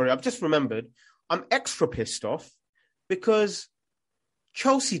the way, sorry, I've just remembered, I'm extra pissed off because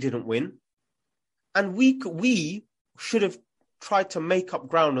Chelsea didn't win. And we should have tried to make up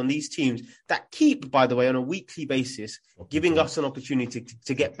ground on these teams that keep, by the way, on a weekly basis, giving us an opportunity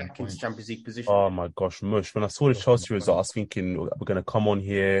to get back into Champions League position. Oh my gosh, Mush. When I saw the Chelsea result, I was thinking we're going to come on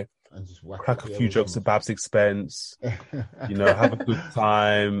here, and just crack a few jokes at Babs' expense, you know, have a good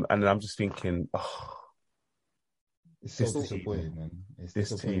time. And then I'm just thinking, It's so This disappointing, team, man. It's this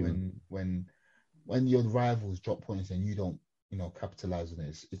disappointing team. when your rivals drop points and you don't, capitalize on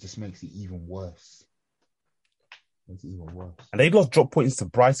it. It just makes it even worse. Makes it even worse. And they lost drop points to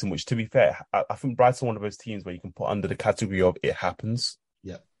Brighton, which, to be fair, I think Brighton are one of those teams where you can put under the category of it happens.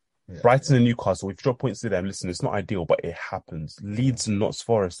 Yeah. Yeah, Brighton and Newcastle, if you drop points to them, listen, it's not ideal, but it happens. Leeds and Notts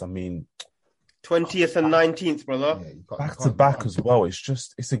Forest, I mean, 20th and 19th, brother. Yeah, back to back as well.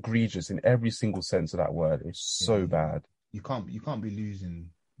 It's egregious in every single sense of that word. It's so bad. You can't be losing.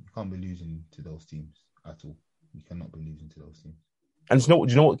 You can't be losing to those teams at all. You cannot be losing to those teams. And do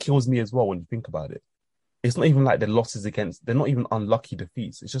you know what kills me as well when you think about it? It's not even like the losses they're not even unlucky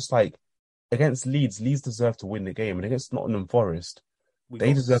defeats. It's just like against Leeds deserve to win the game, and against Nottingham Forest,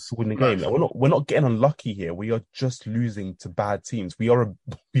 they deserve to win the game. And we're not getting unlucky here. We are just losing to bad teams. We are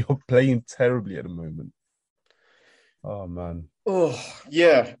playing terribly at the moment. Oh man. Oh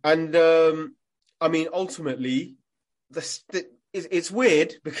yeah, and I mean, ultimately, it's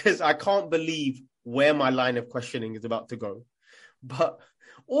weird because I can't believe where my line of questioning is about to go, but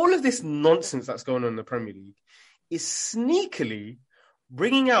all of this nonsense that's going on in the Premier League is sneakily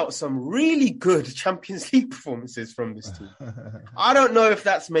bringing out some really good Champions League performances from this team. I don't know if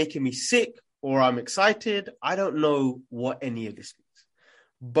that's making me sick or I'm excited. I don't know what any of this is.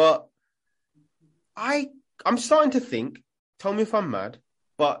 But I'm starting to think, tell me if I'm mad,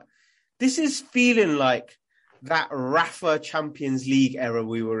 but this is feeling like that Rafa Champions League era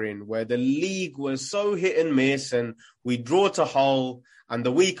we were in, where the league was so hit and miss and we draw to Hull and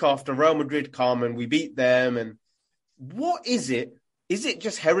the week after Real Madrid come and we beat them. And what is it? Is it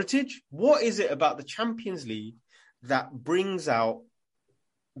just heritage? What is it about the Champions League that brings out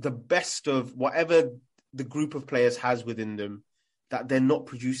the best of whatever the group of players has within them that they're not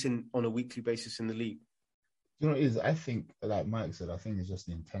producing on a weekly basis in the league? You know, I think, like Mike said, I think it's just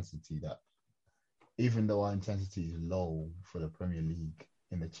the intensity that, even though our intensity is low for the Premier League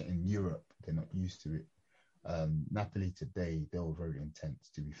in Europe, they're not used to it. Napoli today, they were very intense.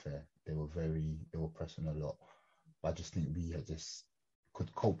 To be fair, they were pressing a lot. But I just think we just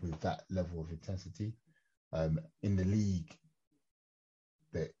could cope with that level of intensity. In the league,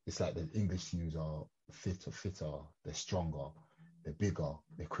 it's like the English teams are fitter, they're stronger, they're bigger,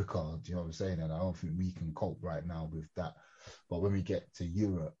 they're quicker. Do you know what I'm saying? And I don't think we can cope right now with that. But when we get to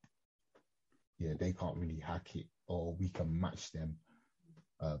Europe, yeah, they can't really hack it, or we can match them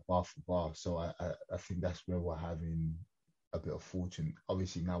bar for bar. So I think that's where we're having a bit of fortune.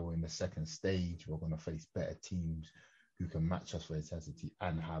 Obviously, now we're in the second stage. We're going to face better teams who can match us for intensity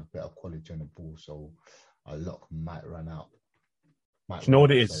and have better quality on the ball. So our luck might run out. Do you know what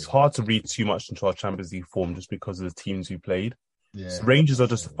it is? It's hard to read too much into our Champions League form just because of the teams we played. Yeah. So Rangers are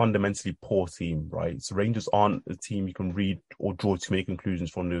just a fundamentally poor team, right? So Rangers aren't a team you can read or draw too many conclusions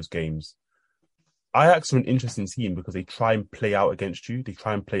from those games. Ajax are an interesting team because they try and play out against you. They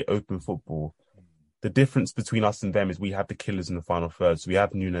try and play open football. The difference between us and them is we have the killers in the final third. So we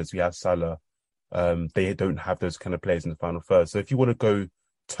have Nunes, we have Salah. They don't have those kind of players in the final third. So if you want to go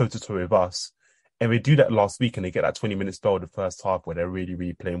toe-to-toe with us, and we do that last week and they get that 20-minute spell in the first half where they're really,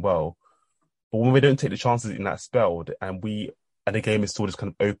 really playing well. But when we don't take the chances in that spell and the game is still this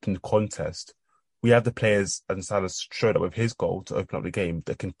kind of open contest, we have the players, and Salah showed up with his goal to open up the game,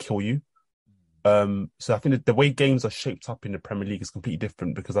 that can kill you. So I think that the way games are shaped up in the Premier League is completely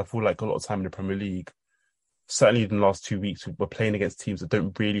different, because I feel like a lot of time in the Premier League, certainly in the last 2 weeks, we're playing against teams that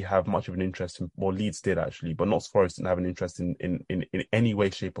don't really have much of an interest in, well, Leeds did actually, but Notts Forest didn't have an interest in any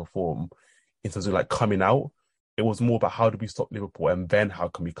way, shape or form in terms of like coming out. It was more about how do we stop Liverpool and then how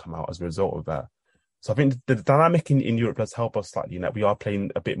can we come out as a result of that. So I think the dynamic in Europe does help us slightly in that we are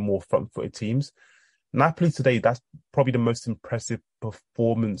playing a bit more front-footed teams. Napoli today, that's probably the most impressive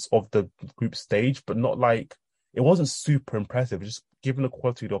performance of the group stage, but not like, it wasn't super impressive. Just given the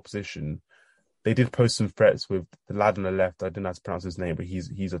quality of the opposition, they did pose some threats with the lad on the left. I didn't have to pronounce his name, but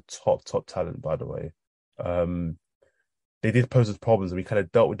he's a top talent, by the way. They did pose us problems and we kind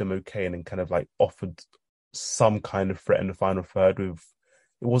of dealt with them okay, and then kind of like offered some kind of threat in the final third. It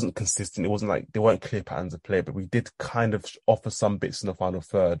wasn't consistent. It wasn't like, they weren't clear patterns of play, but we did kind of offer some bits in the final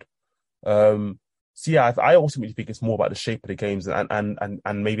third. So yeah, I ultimately think it's more about the shape of the games,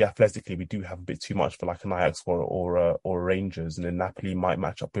 and maybe athletically we do have a bit too much for like an Ajax or Rangers, and then Napoli might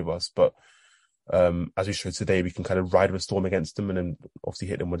match up with us. But as we showed today, we can kind of ride the storm against them, and then obviously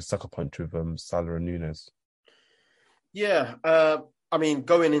hit them with a sucker punch with Salah and Nunes. Yeah, I mean,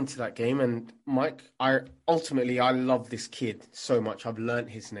 going into that game, and Mike, I love this kid so much. I've learnt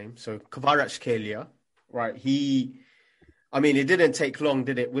his name. So Kvaratskhelia, right? It didn't take long,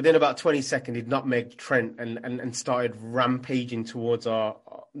 did it? Within about 20 seconds, he'd nutmegged Trent and started rampaging towards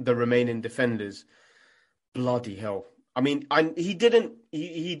the remaining defenders. Bloody hell. I mean, he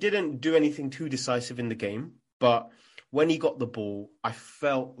didn't do anything too decisive in the game, but when he got the ball, I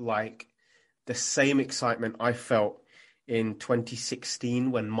felt like the same excitement I felt in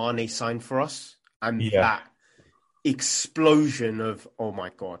 2016 when Mane signed for us, and that explosion of, oh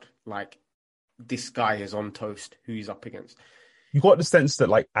my God, like this guy is on toast who he's up against. You got the sense that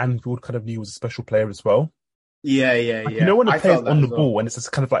like Anfield kind of knew he was a special player as well. Yeah. You know when the player's on the ball and it's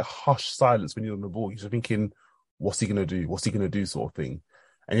just kind of like hushed silence when you're on the ball, you're thinking, what's he gonna do? What's he gonna do, sort of thing.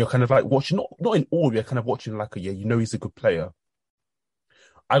 And you're kind of like watching, not in awe, you're kind of watching like you know he's a good player.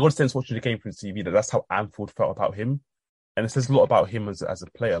 I got a sense watching the game from TV that's how Anfield felt about him. And it says a lot about him as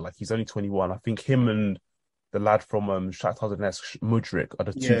a player. Like he's only 21. I think him and the lad from Shakhtar Donetsk, Mudryk, are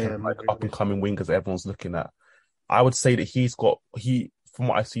the two kind of like up and coming wingers that everyone's looking at. I would say that from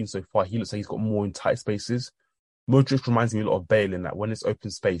what I've seen so far, he looks like he's got more in tight spaces. Mudryk reminds me a lot of Bale in that when it's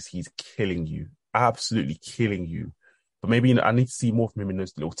open space, he's killing you, absolutely killing you. But maybe I need to see more from him in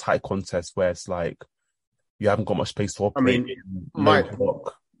those little tight contests where it's like you haven't got much space to operate. I mean, Mike,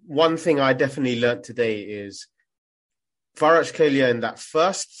 one thing I definitely learnt today is Kvaratskhelia in that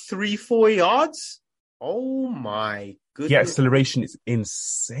first 3-4 yards. Oh my goodness! Yeah, acceleration is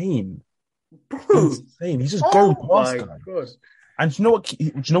insane. Bro, insane. He's just going past guys. God. And you know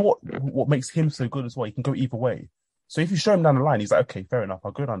what makes him so good as well? He can go either way. So if you show him down the line, he's like, okay, fair enough,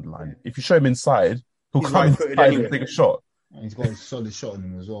 I'll go down the line. If you show him inside, he'll come inside and take a shot. And he's got a solid shot on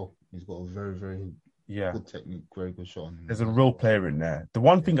him as well. He's got a very, very good technique, very good shot on him. There's a real player in there. The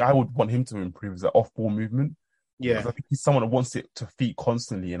one thing I would want him to improve is the off-ball movement. Yeah. Because I think he's someone that wants it to feet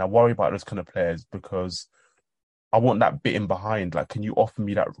constantly, and I worry about those kind of players because I want that bit in behind. Like, can you offer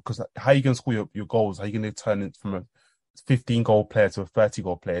me that? Because how are you going to score your goals? How are you going to turn it from a 15-goal player to a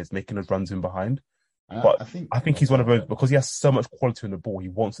 30-goal player? Is making those runs in behind. But I think he's one of those, because he has so much quality in the ball, he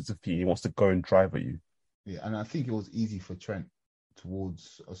wants it to feet. He wants to go and drive at you. Yeah, and I think it was easy for Trent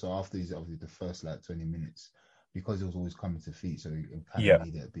after the first 20 minutes, because it was always coming to feet, so it kind of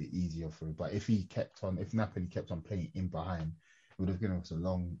made it a bit easier for him. But if Napoli kept on playing in behind, it would have given us a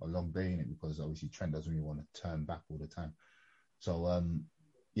long day in it, because obviously Trent doesn't really want to turn back all the time. So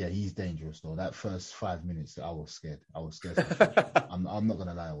he's dangerous though. That first 5 minutes, I was scared. I'm not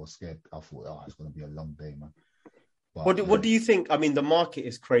gonna lie, I was scared. I thought, it's gonna be a long day, man. But, what do you think? I mean, the market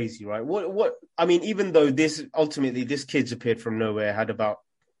is crazy, right? What I mean, even though this kid's appeared from nowhere, had about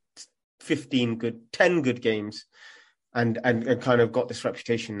 10 good games, and kind of got this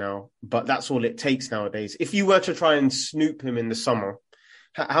reputation now. But that's all it takes nowadays. If you were to try and snoop him in the summer,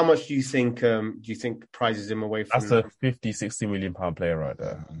 how much do you think prizes him away from? That's a 50-60 million pound player right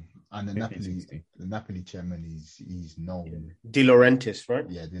there. And the Napoli chairman he's known. De Laurentiis, right?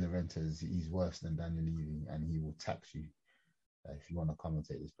 Yeah, De Laurentiis. He's worse than Daniel Levy, and he will tax you if you want to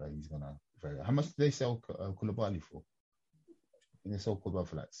commentate this player. He's gonna. How much did they sell Koulibaly for? I think they sold Koulibaly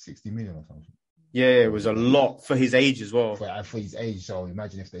for like 60 million or something. Yeah, it was a lot for his age as well. For his age, so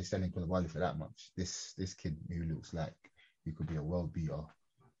imagine if they're selling Koulibaly for that much. This kid who looks like he could be a world beater.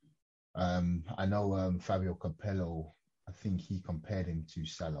 I know Fabio Capello, I think he compared him to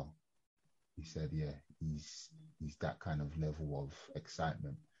Salah. He said, he's that kind of level of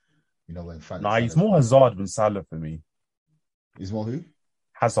excitement. You know, when he's more Hazard than Salah for me. He's more who?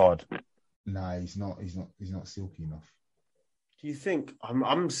 Hazard. Nah, he's not silky enough. Do you think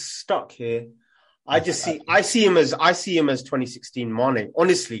I'm stuck here? I see him as 2016 Mane.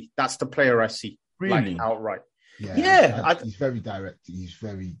 Honestly, that's the player I see. Really? Like, outright. Yeah. He's very direct. He's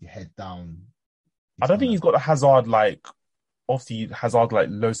very head down. I don't think he's got a Hazard low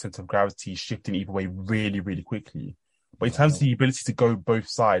sense of gravity, shifting either way really, really quickly. But in terms of the ability to go both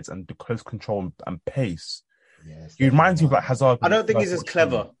sides and the close control and pace, he reminds me of like Hazard. I don't think he's as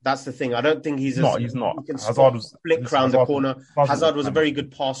clever. That's the thing. I don't think he's not. He's not. Hazard was flick round the corner. Hazard was a very good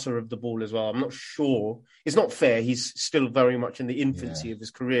passer of the ball as well. I'm not sure. It's not fair. He's still very much in the infancy of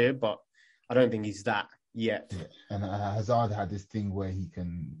his career, but I don't think he's that yet. Yeah. And Hazard had this thing where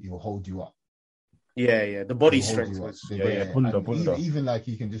he'll hold you up. Yeah. The body strength was. Even like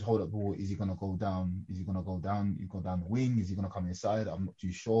he can just hold up the ball. Is he gonna go down? You go down the wing? Is he gonna come inside? I'm not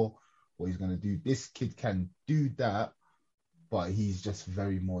too sure what he's gonna do. This kid can do that, but he's just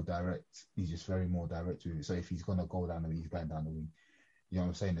very more direct. He's just very more direct with it. So if he's gonna go down the wing, he's going down the wing. You know what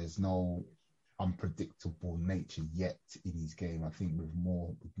I'm saying? There's no unpredictable nature yet in his game. I think with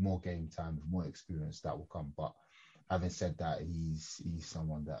more game time, with more experience, that will come. But having said that, he's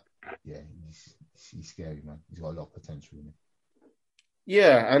someone that he's scary, man. He's got a lot of potential in him.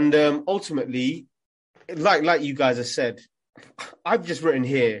 Yeah, and ultimately, like you guys have said, I've just written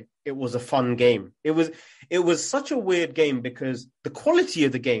here, it was a fun game. It was such a weird game because the quality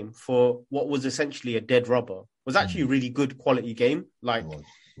of the game for what was essentially a dead rubber was actually a really good quality game. Like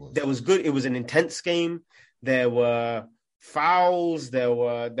there was good. It was an intense game. There were fouls. There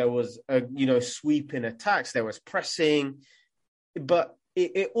was sweeping attacks. There was pressing, but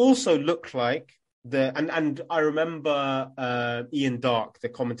it also looked like and I remember Ian Darke, the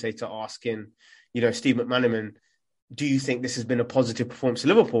commentator, asking, Steve McManaman, do you think this has been a positive performance for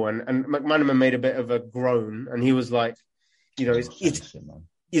Liverpool? And McManaman made a bit of a groan, and he was like, but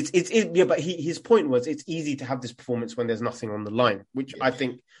his point was it's easy to have this performance when there's nothing on the line, which I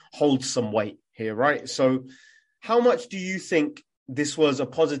think holds some weight here, right? So how much do you think this was a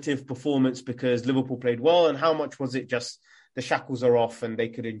positive performance because Liverpool played well, and how much was it just the shackles are off and they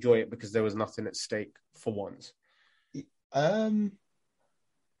could enjoy it because there was nothing at stake for once? Coming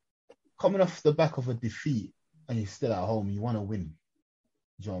off the back of a defeat and you're still at home, you want to win.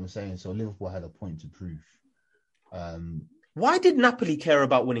 Do you know what I'm saying? So Liverpool had a point to prove. Why did Napoli care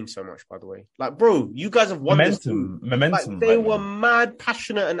about winning so much, by the way? Like, bro, you guys have won momentum. Like, they were mad,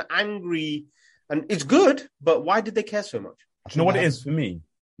 passionate and angry. And it's good, but why did they care so much? Do you know what it is for me?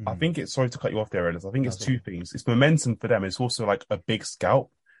 I think it's, sorry to cut you off there, Ellis. I think it's two things. It's momentum for them. It's also like a big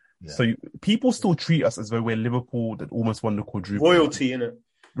scalp. Yeah. So people still treat us as though we're Liverpool that almost won the quadruple. Royalty, innit?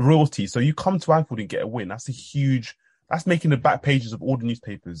 Royalty. So you come to Anfield and get a win. That's making the back pages of all the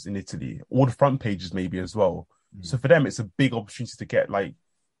newspapers in Italy, all the front pages maybe as well. So for them, it's a big opportunity to get like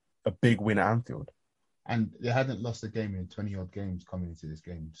a big win at Anfield. And they hadn't lost a game in 20-odd games coming into this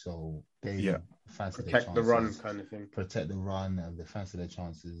game. So they fancy their chances. Protect the run kind of thing. Protect the run, and they fancy their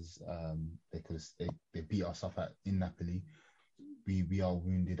chances because they beat us up in Napoli. We are a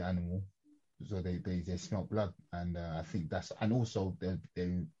wounded animal. So they smell blood. And I think that's... And also,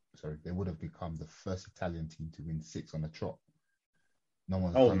 they would have become the first Italian team to win 6 on the trot. No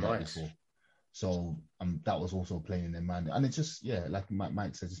one's done that before. So that was also playing in their mind. And it's just, like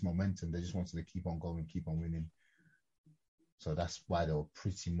Mike said, just momentum. They just wanted to keep on going, keep on winning. So that's why they were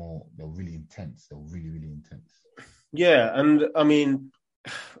really intense. They were really, really intense. Yeah, and I mean,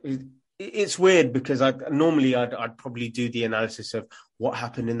 it's weird because I'd probably do the analysis of what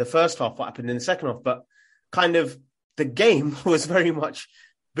happened in the first half, what happened in the second half, but kind of the game was very much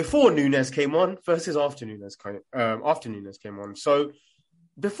before Nunes came on versus after Nunes came on. So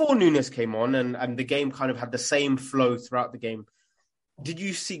before Nunes came on and the game kind of had the same flow throughout the game, did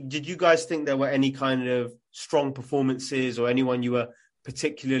you guys think there were any kind of strong performances or anyone you were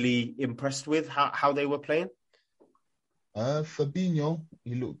particularly impressed with how they were playing? Fabinho,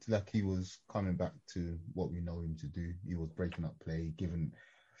 he looked like he was coming back to what we know him to do. He was breaking up play, giving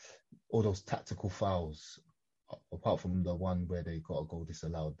all those tactical fouls, apart from the one where they got a goal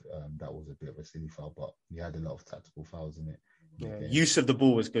disallowed. That was a bit of a silly foul, but he had a lot of tactical fouls in it. Use of the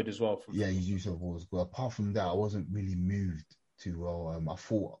ball was good as well. His use of the ball was good. Apart from that, I wasn't really moved too well. I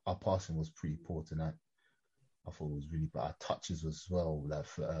thought our passing was pretty poor tonight. I thought it was really bad. Our touches as well, like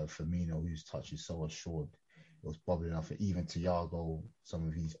Firmino, whose touch is so assured. It was bobbling off. Even Thiago, some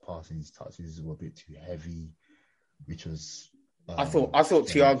of his passing, his touches were a bit too heavy, which was... I thought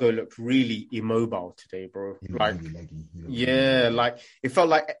Thiago looked really immobile today, bro. He looked really leggy. Like it felt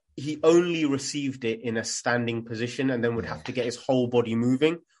like he only received it in a standing position and then would have to get his whole body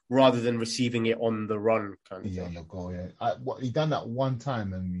moving rather than receiving it on the run kind of thing. On the goal, he done that one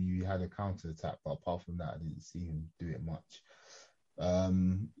time and we had a counter attack, but apart from that, I didn't see him do it much. I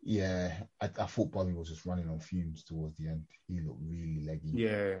thought Bobby was just running on fumes towards the end. He looked really leggy.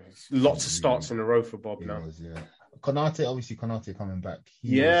 Yeah, lots of starts in a row for Bob now. Konate coming back.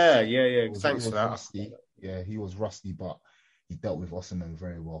 Thanks for that. Rusty. Yeah, he was rusty, but he dealt with Osimhen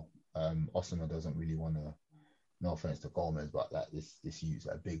very well. Osimhen doesn't really want to. No offense to Gomez, but like this youth's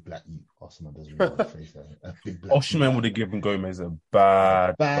a big black youth. Osimhen doesn't really want to face a big black. Osimhen would have given Gomez a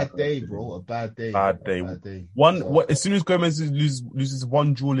bad day, bro. A bad day. As soon as Gomez loses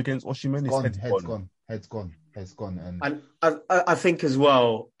one duel against Osimhen, his head's gone. And I think as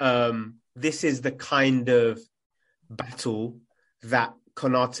well, this is the kind of battle that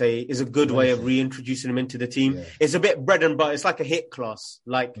Konate is a good way of reintroducing him into the team. Yeah. It's a bit bread and butter. It's like a hit class.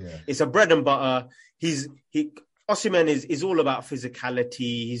 It's a bread and butter. Osimhen is all about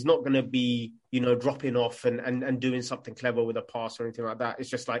physicality. He's not going to be, dropping off and doing something clever with a pass or anything like that. It's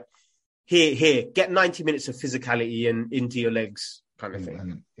just like, here, get 90 minutes of physicality and into your legs kind of thing.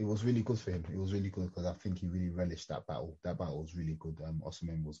 And it was really good for him. It was really good because I think he really relished that battle. That battle was really good.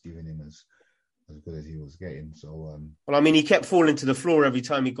 Osimhen was giving him as good as he was getting. So, well, I mean, he kept falling to the floor every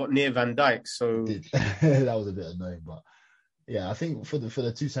time he got near Van Dijk. So that was a bit annoying, but yeah, I think for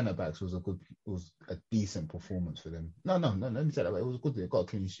the two centre backs was a decent performance for them. No. Let me say that. It was good. They got a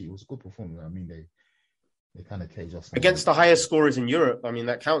clean sheet. It was a good performance. I mean, They kind of cage us against the highest scorers in Europe. I mean,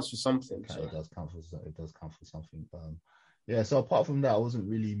 that counts for something. So. It does count for something. Yeah. So apart from that, I wasn't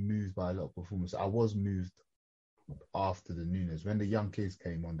really moved by a lot of performance. I was moved after the Nunes. When the young kids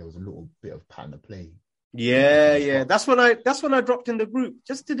came on, there was a little bit of pattern of play. Yeah. That's when I dropped in the group.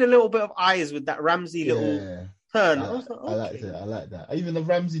 Just did a little bit of eyes with that Ramsey little turn. I was like, okay. I liked it. I like that. Even the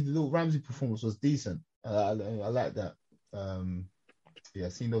little Ramsey performance was decent. I like that.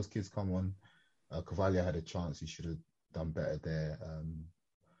 Seeing those kids come on. Cavalier had a chance. He should have done better there.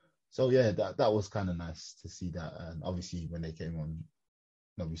 That was kind of nice to see that. And obviously, when they came on,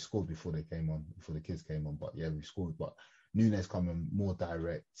 we scored before they came on, before the kids came on. But yeah, we scored. But Nunes coming more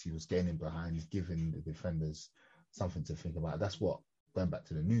direct. He was getting in behind. He's giving the defenders something to think about. That's what, going back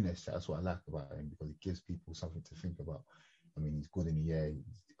to the Nunes chat, that's what I like about him, because it gives people something to think about. I mean, he's good in the air.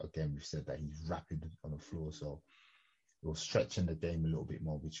 Again, we've said that he's rapid on the floor. So it was stretching the game a little bit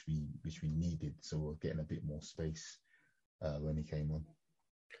more, which we needed. So we're getting a bit more space when he came on.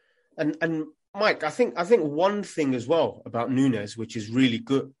 And Mike, I think one thing as well about Nunes, which is really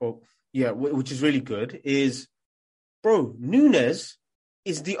good, is, bro, Nunes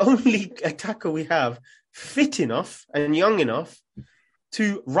is the only attacker we have fit enough and young enough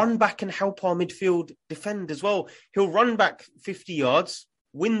to run back and help our midfield defend as well. He'll run back 50 yards,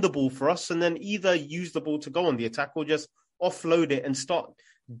 win the ball for us, and then either use the ball to go on the attack or just offload it and start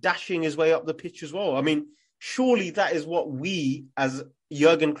dashing his way up the pitch as well. I mean, surely that is what we, as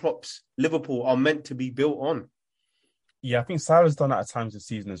Jurgen Klopp's Liverpool, are meant to be built on. Yeah, I think Salah's done that at times this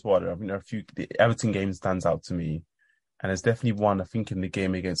season as well. I think there are the Everton game stands out to me. And there's definitely one, I think, in the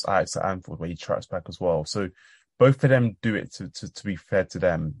game against Ajax at Anfield where he tracks back as well. So both of them do it to be fair to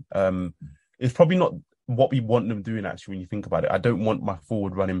them. It's probably not what we want them doing, actually, when you think about it. I don't want my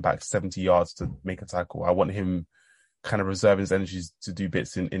forward running back 70 yards to make a tackle. I want him kind of reserving his energies to do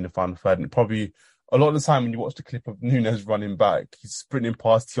bits in the final third. And probably a lot of the time when you watch the clip of Nunes running back, he's sprinting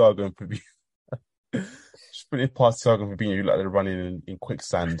past Thiago and Fabinho. You like they're running in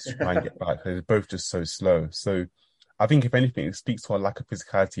quicksand to try and get back. They're both just so slow. So I think, if anything, it speaks to our lack of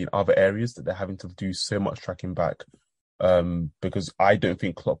physicality in other areas that they're having to do so much tracking back. Because I don't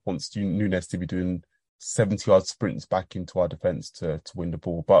think Klopp wants Nunes to be doing 70-yard sprints back into our defence to win the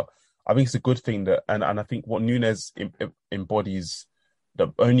ball. But I think it's a good thing that, and I think what Nunes embodies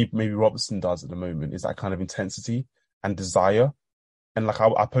that only maybe Robertson does at the moment is that kind of intensity and desire. And like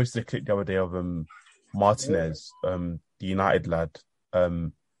I posted a clip the other day of Martinez, the United lad,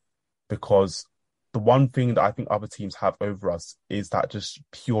 because the one thing that I think other teams have over us is that just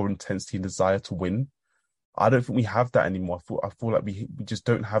pure intensity and desire to win. I don't think we have that anymore. I feel like we just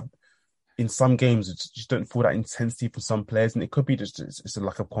don't have, in some games, we just don't feel that intensity for some players. And it could be just it's a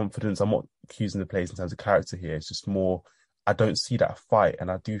lack of confidence. I'm not accusing the players in terms of character here. It's just more, I don't see that fight. And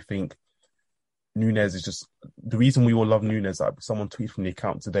I do think Nunes is just, the reason we all love Nunes, like someone tweeted from the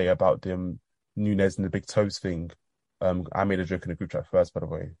account today about the Nunes and the big toes thing. I made a joke in the group chat first, by the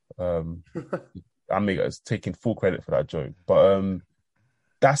way. I was taking full credit for that joke. But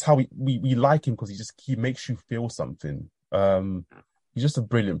that's how we like him, because he makes you feel something. He's just a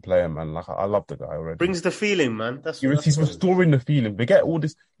brilliant player, man. Like I love the guy already. Brings the feeling, man. He's restoring the feeling. Forget all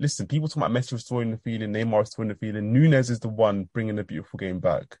this. Listen, people talk about Messi restoring the feeling, Neymar restoring the feeling. Nunes is the one bringing the beautiful game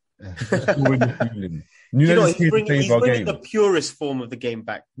back. He's restoring the feeling. Nunes is here to save our game. The purest form of the game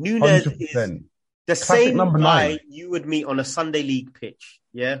back. Nunes 100%. Is the same guy you would meet on a Sunday league pitch,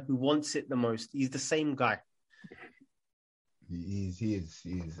 yeah, who wants it the most. He's the same guy. He is.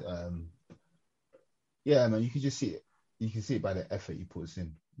 Yeah, man, you can just see it. You can see it by the effort he puts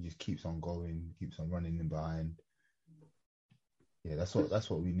in. He just keeps on going, keeps on running in behind. Yeah, that's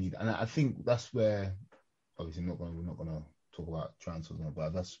what we need. And I think that's where, obviously, we're not gonna talk about transfers,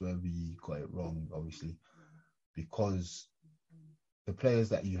 but that's where we got it wrong, obviously, because the players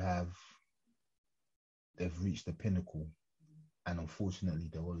that you have, they've reached the pinnacle, and unfortunately,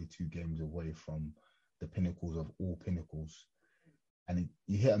 they're only 2 games away from the pinnacles of all pinnacles, and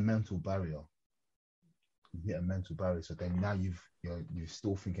you hit a mental barrier. So then now you're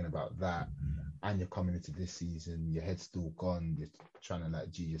still thinking about that, and you're coming into this season, your head's still gone. You're trying to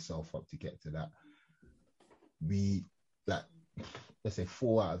like G yourself up to get to that. We let's say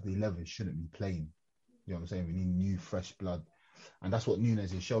 4 out of the 11 shouldn't be playing. You know what I'm saying? We need new, fresh blood, and that's what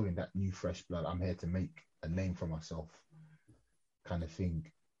Nunes is showing. That new, fresh blood. I'm here to make a name for myself, kind of thing.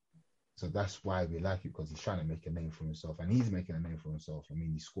 So that's why we like it, because he's trying to make a name for himself, and he's making a name for himself. I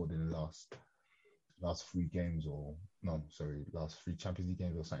mean, he scored in the last 3 games, last 3 Champions League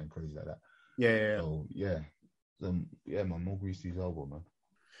games or something crazy like that. Yeah. So man, more grease to his elbow, man.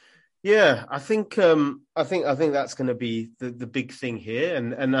 Yeah, I think that's going to be the big thing here,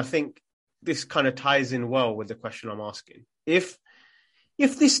 and I think this kind of ties in well with the question I'm asking. If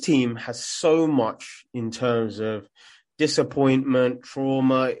this team has so much in terms of disappointment,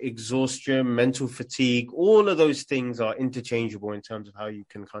 trauma, exhaustion, mental fatigue, all of those things are interchangeable in terms of how you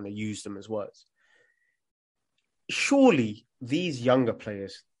can kind of use them as words. Surely these younger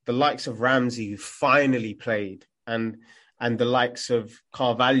players, the likes of Ramsey, who finally played, and the likes of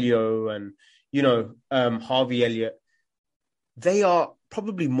Carvalho and, Harvey Elliott, they are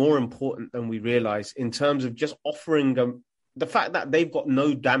probably more important than we realize in terms of just offering them the fact that they've got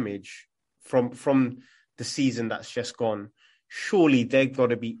no damage from the season that's just gone. Surely they've got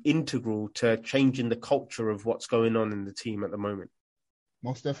to be integral to changing the culture of what's going on in the team at the moment.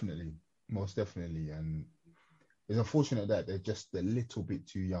 Most definitely. And it's unfortunate that they're just a little bit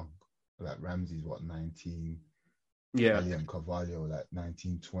too young. Like Ramsey's 19? Yeah. And Carvalho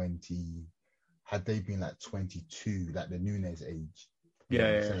 19, 20. Had they been 22, like the Nunes age,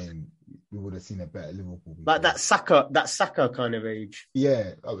 saying, we would have seen a better Liverpool. Like that Saka kind of age.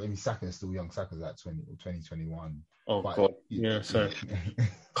 Yeah, I mean Saka is still young. Saka's 2021. Oh God, yeah. So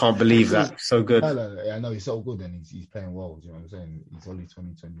can't believe that. So good. I know he's so good and he's playing well. Do you know what I'm saying? He's only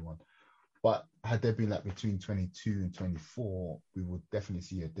 2021. But had there been between 22 and 24, we would definitely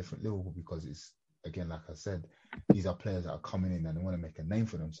see a different Liverpool, because it's, again, like I said, these are players that are coming in and they want to make a name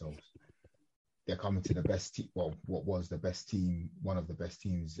for themselves. They're coming to the best team, what was the best team, one of the best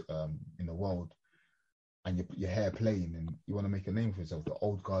teams in the world, and you're here playing and you want to make a name for yourself. The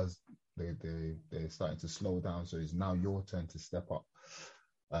old guys, they're starting to slow down, so it's now your turn to step up.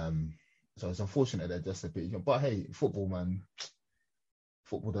 So it's unfortunate they're just a bit young. But hey, football, man,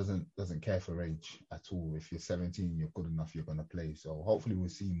 football doesn't care for age at all. If you're 17, you're good enough, you're going to play. So hopefully we'll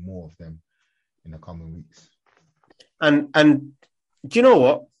see more of them in the coming weeks. And do you know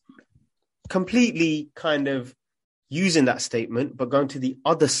what? Completely kind of using that statement, but going to the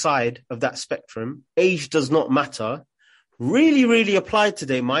other side of that spectrum, age does not matter, really, really applied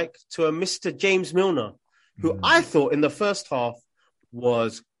today, Mike, to a Mr. James Milner, who I thought in the first half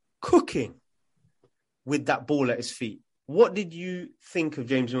was cooking with that ball at his feet. What did you think of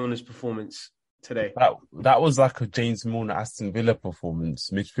James Milner's performance today? That was like a James Milner Aston Villa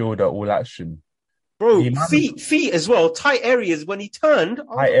performance, midfielder, all action. Bro, feet as well, tight areas when he turned.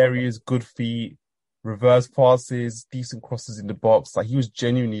 Tight areas, good feet, reverse passes, decent crosses in the box. He was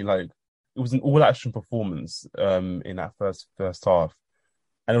genuinely it was an all-action performance in that first half.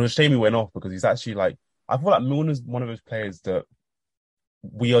 And it was a shame he went off, because he's actually I feel like Milner's one of those players that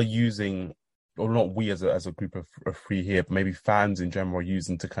we are using, or not we as a group of three here, but maybe fans in general are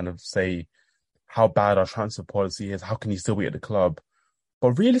using to kind of say how bad our transfer policy is, how can he still be at the club?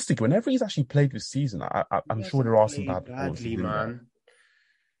 But realistically, whenever he's actually played this season, I'm sure there are some bad performances in there.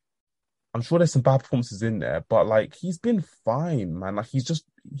 I'm sure there's some bad performances in there, but he's been fine, man. He's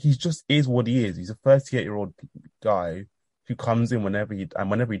just is what he is. He's a 38-year-old guy who comes in whenever he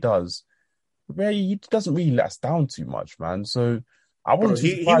does, he doesn't really let us down too much, man. So I wasn't.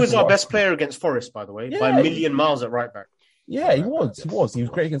 He was our best player against Forest, by the way, by a million miles at right back. Yeah, he was. He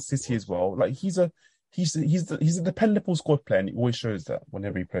was great against City as well. He's a dependable squad player, and he always shows that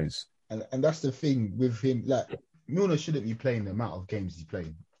whenever he plays. And that's the thing with him. Milner shouldn't be playing the amount of games he's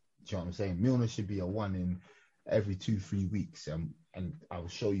playing. Do you know what I'm saying? Milner should be a one in every 2-3 weeks. And I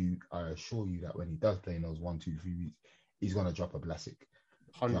assure you that when he does play in those 1-2-3 weeks, he's gonna drop a classic.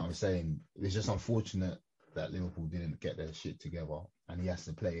 You know what I'm saying? It's just unfortunate that Liverpool didn't get their shit together, and he has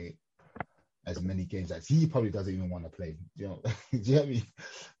to play as many games as he probably doesn't even want to play. Do you know what I mean?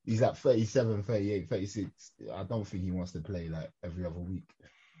 He's at 37, 38, 36. I don't think he wants to play every other week.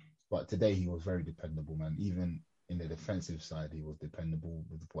 But today he was very dependable, man. Even in the defensive side, he was dependable.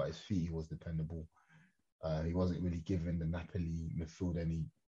 With the ball at his feet, he was dependable. He wasn't really giving the Napoli midfield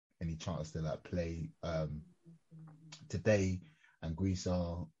any chance to play. Today,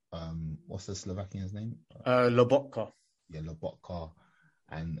 Anguissa, what's the Slovakian's name? Lobotka. Yeah, Lobotka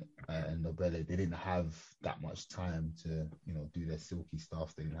and Nobele. They didn't have that much time to, do their silky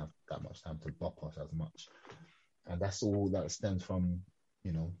stuff. They didn't have that much time to bop us as much. And that's all that stems from,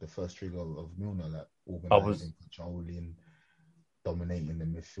 the first trigger of Milner, organising, controlling, dominating the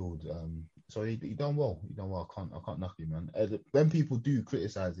midfield. So he done well. He done well. I can't knock him, man. When people do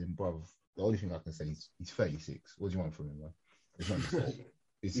criticize him, bro, the only thing I can say is he's 36. What do you want from him, man? It's not his fault.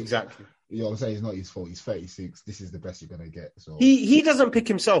 Exactly. You know what I'm saying? It's not his fault. He's 36. This is the best you're gonna get. So he doesn't pick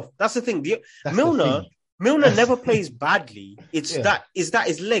himself. That's the thing. Milner never plays badly. It's that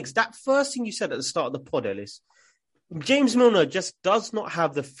his legs. That first thing you said at the start of the pod, Ellis. James Milner just does not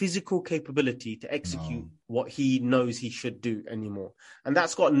have the physical capability to execute No. what he knows he should do anymore. And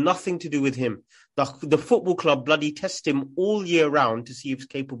that's got nothing to do with him. The football club bloody test him all year round to see if he's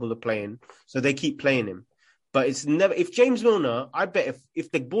capable of playing. So they keep playing him. But it's never, if James Milner, I bet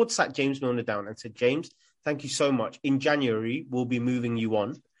if the board sat James Milner down and said, James, thank you so much. In January, we'll be moving you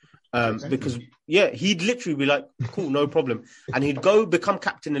on. Because he'd literally be like, cool, no problem. And he'd go become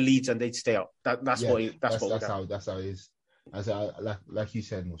captain of Leeds and they'd stay up. That's how it is. Like you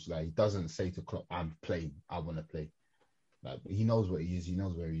said, Mush, like, he doesn't say to Klopp, I'm playing, I want to play. Like, he knows what he is, he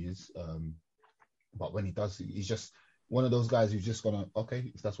knows where he is. But when he does, he's just one of those guys who's just gonna, okay,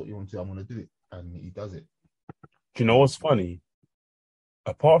 if that's what you want to do, I'm gonna do it. And he does it. Do you know what's funny?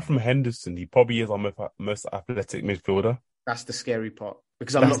 Apart from Henderson, he probably is our most athletic midfielder. That's the scary part.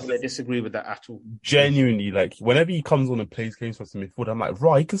 Because I'm not going to disagree with that at all. Genuinely, like, whenever he comes on and plays games for us in midfield, I'm like,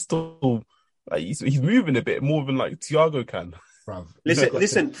 right, he can still, like, he's moving a bit more than, like, Thiago can. Bruv,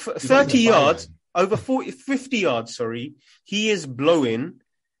 Listen, 30 yards, over 50 yards, sorry, he is blowing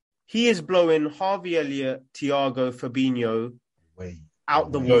Harvey Elliott, Thiago, Fabinho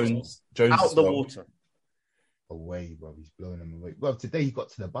out the water. Jones out the water. Away, bro. He's blowing them away. Well, today he got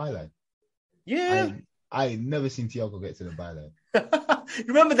to the byline. Yeah. I ain't never seen Thiago get to the byline.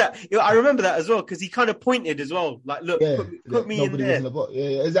 Remember that? I remember that as well, because he kind of pointed as well. Like, look, put me in there.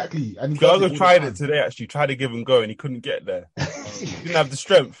 Yeah, exactly. And Thiago tried it today, actually. Tried to give and go, and he couldn't get there. He didn't have the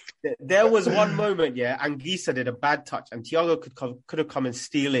strength. There was one moment, Anguissa did a bad touch, and Thiago could have come and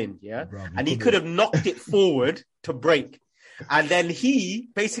steal in, and he could have knocked it forward to break. And then he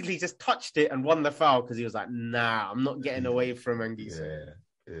basically just touched it and won the foul because he was like, nah, I'm not getting away from Anguissa.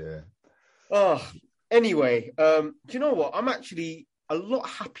 Yeah. Oh, anyway, do you know what? I'm actually a lot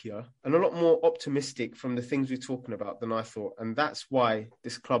happier and a lot more optimistic from the things we're talking about than I thought. And that's why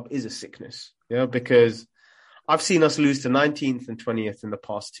this club is a sickness, because I've seen us lose to 19th and 20th in the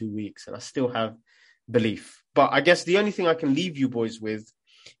past 2 weeks, and I still have belief. But I guess the only thing I can leave you boys with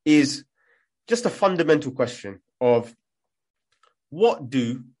is just a fundamental question of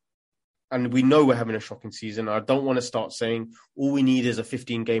and we know we're having a shocking season. I don't want to start saying all we need is a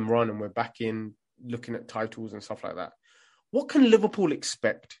 15-game run and we're back in looking at titles and stuff like that. What can Liverpool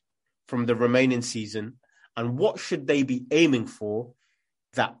expect from the remaining season, and what should they be aiming for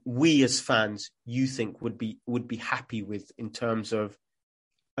that we as fans you think would be happy with in terms of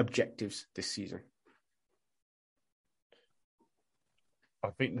objectives this season? I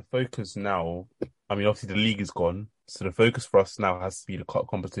think the focus now, I mean, obviously the league is gone, so the focus for us now has to be the cup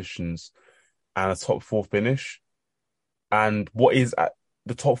competitions and a top 4 finish. And what is at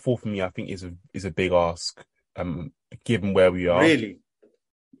the top 4 for me, I think is a big ask, given where we are. Really?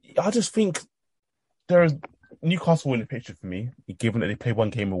 I just think Newcastle in the picture for me, given that they play one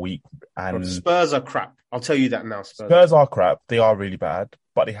game a week. And Spurs are crap. I'll tell you that now. Spurs are crap. They are really bad,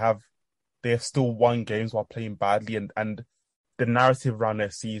 but they have still won games while playing badly, and the narrative around their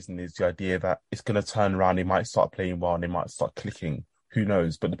season is the idea that it's going to turn around. They might start playing well and they might start clicking. Who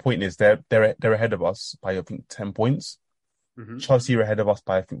knows? But the point is, they're ahead of us by, I think, 10 points. Mm-hmm. Chelsea are ahead of us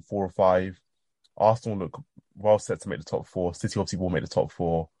by, I think, 4 or 5. Arsenal look well set to make the top 4. City obviously will make the top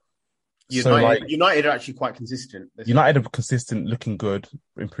 4. United are actually quite consistent. United are consistent, looking good,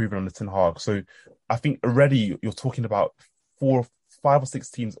 improving on the Ten Hag. So I think already you're talking about 5 or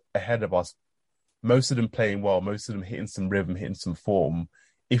 6 teams ahead of us. Most of them playing well, most of them hitting some rhythm, hitting some form.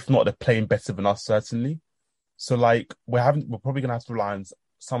 If not, they're playing better than us, certainly. So, like, we're probably going to have to rely on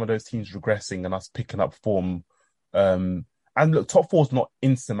some of those teams regressing and us picking up form. And look, top 4 is not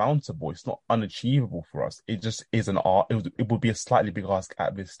insurmountable. It's not unachievable for us. It just is an art. It would be a slightly big ask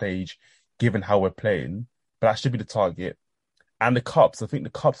at this stage, given how we're playing. But that should be the target. And the cups, I think the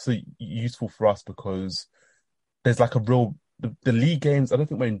cups are useful for us because there's like a real... The league games, I don't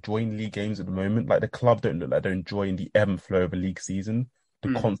think we're enjoying league games at the moment. Like, the club don't look like they're enjoying the ebb and flow of a league season.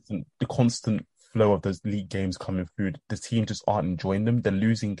 The constant flow of those league games coming through. The team just aren't enjoying them. They're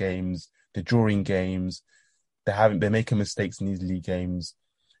losing games. They're drawing games. They're making mistakes in these league games.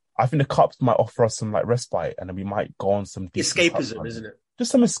 I think the cups might offer us some like respite, and then we might go on some escapism, isn't it?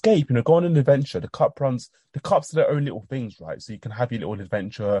 Just some escape, go on an adventure. The cups are their own little things, right? So you can have your little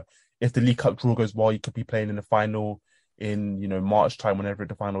adventure. If the League Cup draw goes well, you could be playing in the final in, March time, whenever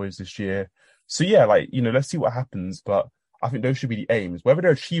the final is this year. So yeah, let's see what happens. But I think those should be the aims. Whether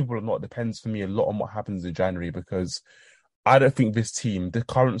they're achievable or not depends for me a lot on what happens in January, because I don't think this team, the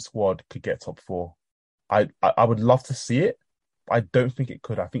current squad, could get top 4. I would love to see it, but I don't think it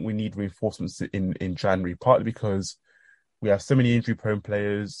could. I think we need reinforcements in January, partly because we have so many injury-prone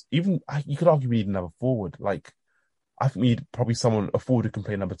players. Even, you could argue we need another forward. I think we need probably a forward who can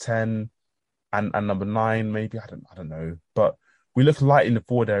play number 10. and number 9 maybe. I don't know, but we look light in the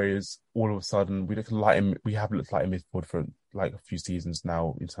forward areas. All of a sudden, we have looked light in midfield for like a few seasons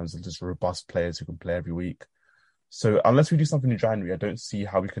now in terms of just robust players who can play every week. So unless we do something in January, I don't see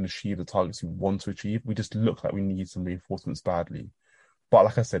how we can achieve the targets we want to achieve. We just look like we need some reinforcements badly. But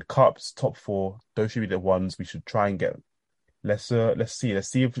like I said, Cups, top 4, those should be the ones we should try and get. Let's see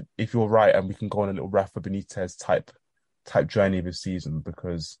if you're right and we can go on a little Rafa Benitez type journey this season,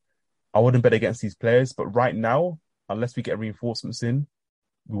 because I wouldn't bet against these players. But right now, unless we get reinforcements in,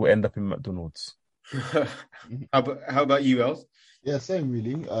 we will end up in McDonald's. How about you, Els? Yeah, same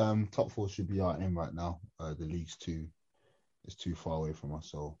really. Top 4 should be our aim right now. The league's too far away from us,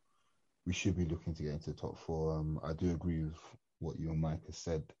 so we should be looking to get into the top 4. I do agree with what you and Mike has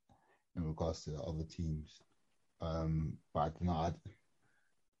said in regards to the other teams. But I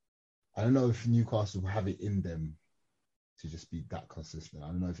don't know if Newcastle have it in them to just be that consistent. I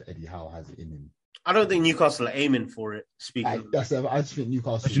don't know if Eddie Howe has it in him. I don't think Newcastle are aiming for it. I just think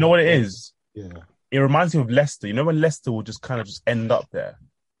Newcastle. But you know what it is? Yeah. It reminds me of Leicester. You know when Leicester will just kind of just end up there.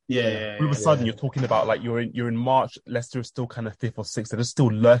 Yeah. All of a sudden, you're talking about like you're in March. Leicester is still kind of 5th or 6th. They're just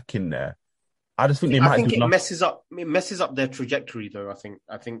still lurking there. I just think it messes up their trajectory though.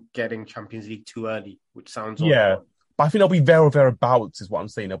 I think getting Champions League too early, which sounds odd. But I think they'll be there or thereabouts is what I'm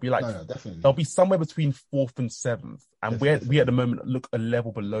saying. They'll be like definitely. They'll be somewhere between 4th and 7th, and Definitely. we at the moment look a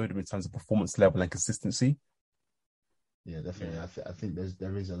level below them in terms of performance level and consistency. Yeah, definitely. I think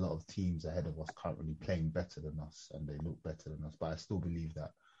there is a lot of teams ahead of us currently playing better than us, and they look better than us. But I still believe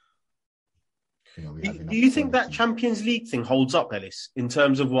that. Do you think that Champions League thing holds up, Ellis, in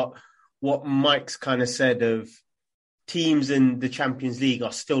terms of what Mike's kind of said of teams in the Champions League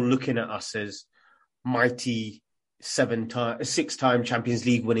are still looking at us as mighty 6-time Champions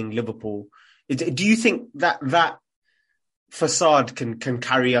League winning Liverpool? Do you think that facade can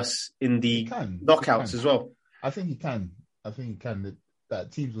carry us in the knockouts as well? I think he can.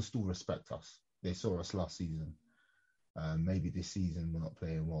 That teams will still respect us. They saw us last season. Maybe this season we're not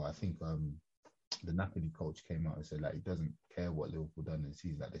playing well. I think the Napoli coach came out and said like he doesn't care what Liverpool done in the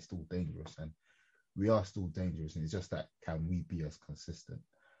season. Like they're still dangerous, and we are still dangerous. And it's just that can we be as consistent?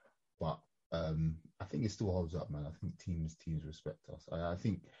 But I think it still holds up, man. I think teams respect us. I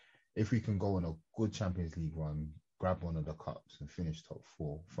think if we can go on a good Champions League run, grab one of the cups, and finish top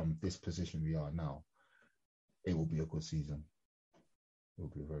 4 from this position we are now, it will be a good season. It will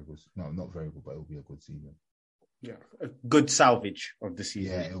be a very good. No, not very good, but it will be a good season. Yeah, a good salvage of the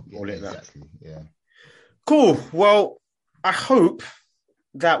season. Yeah, it'll be exactly. Yeah. Cool. Well, I hope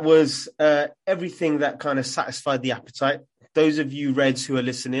that was everything that kind of satisfied the appetite. Those of you Reds who are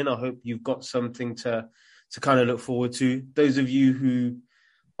listening, I hope you've got something to kind of look forward to. Those of you who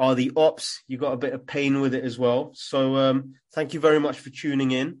are the ops, you got a bit of pain with it as well. So thank you very much for tuning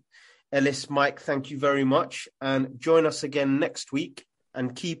in. Ellis, Mike, thank you very much. And join us again next week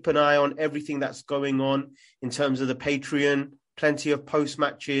and keep an eye on everything that's going on in terms of the Patreon. Plenty of post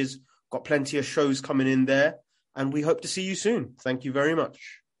matches, got plenty of shows coming in there. And we hope to see you soon. Thank you very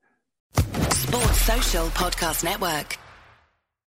much. Sports Social Podcast Network.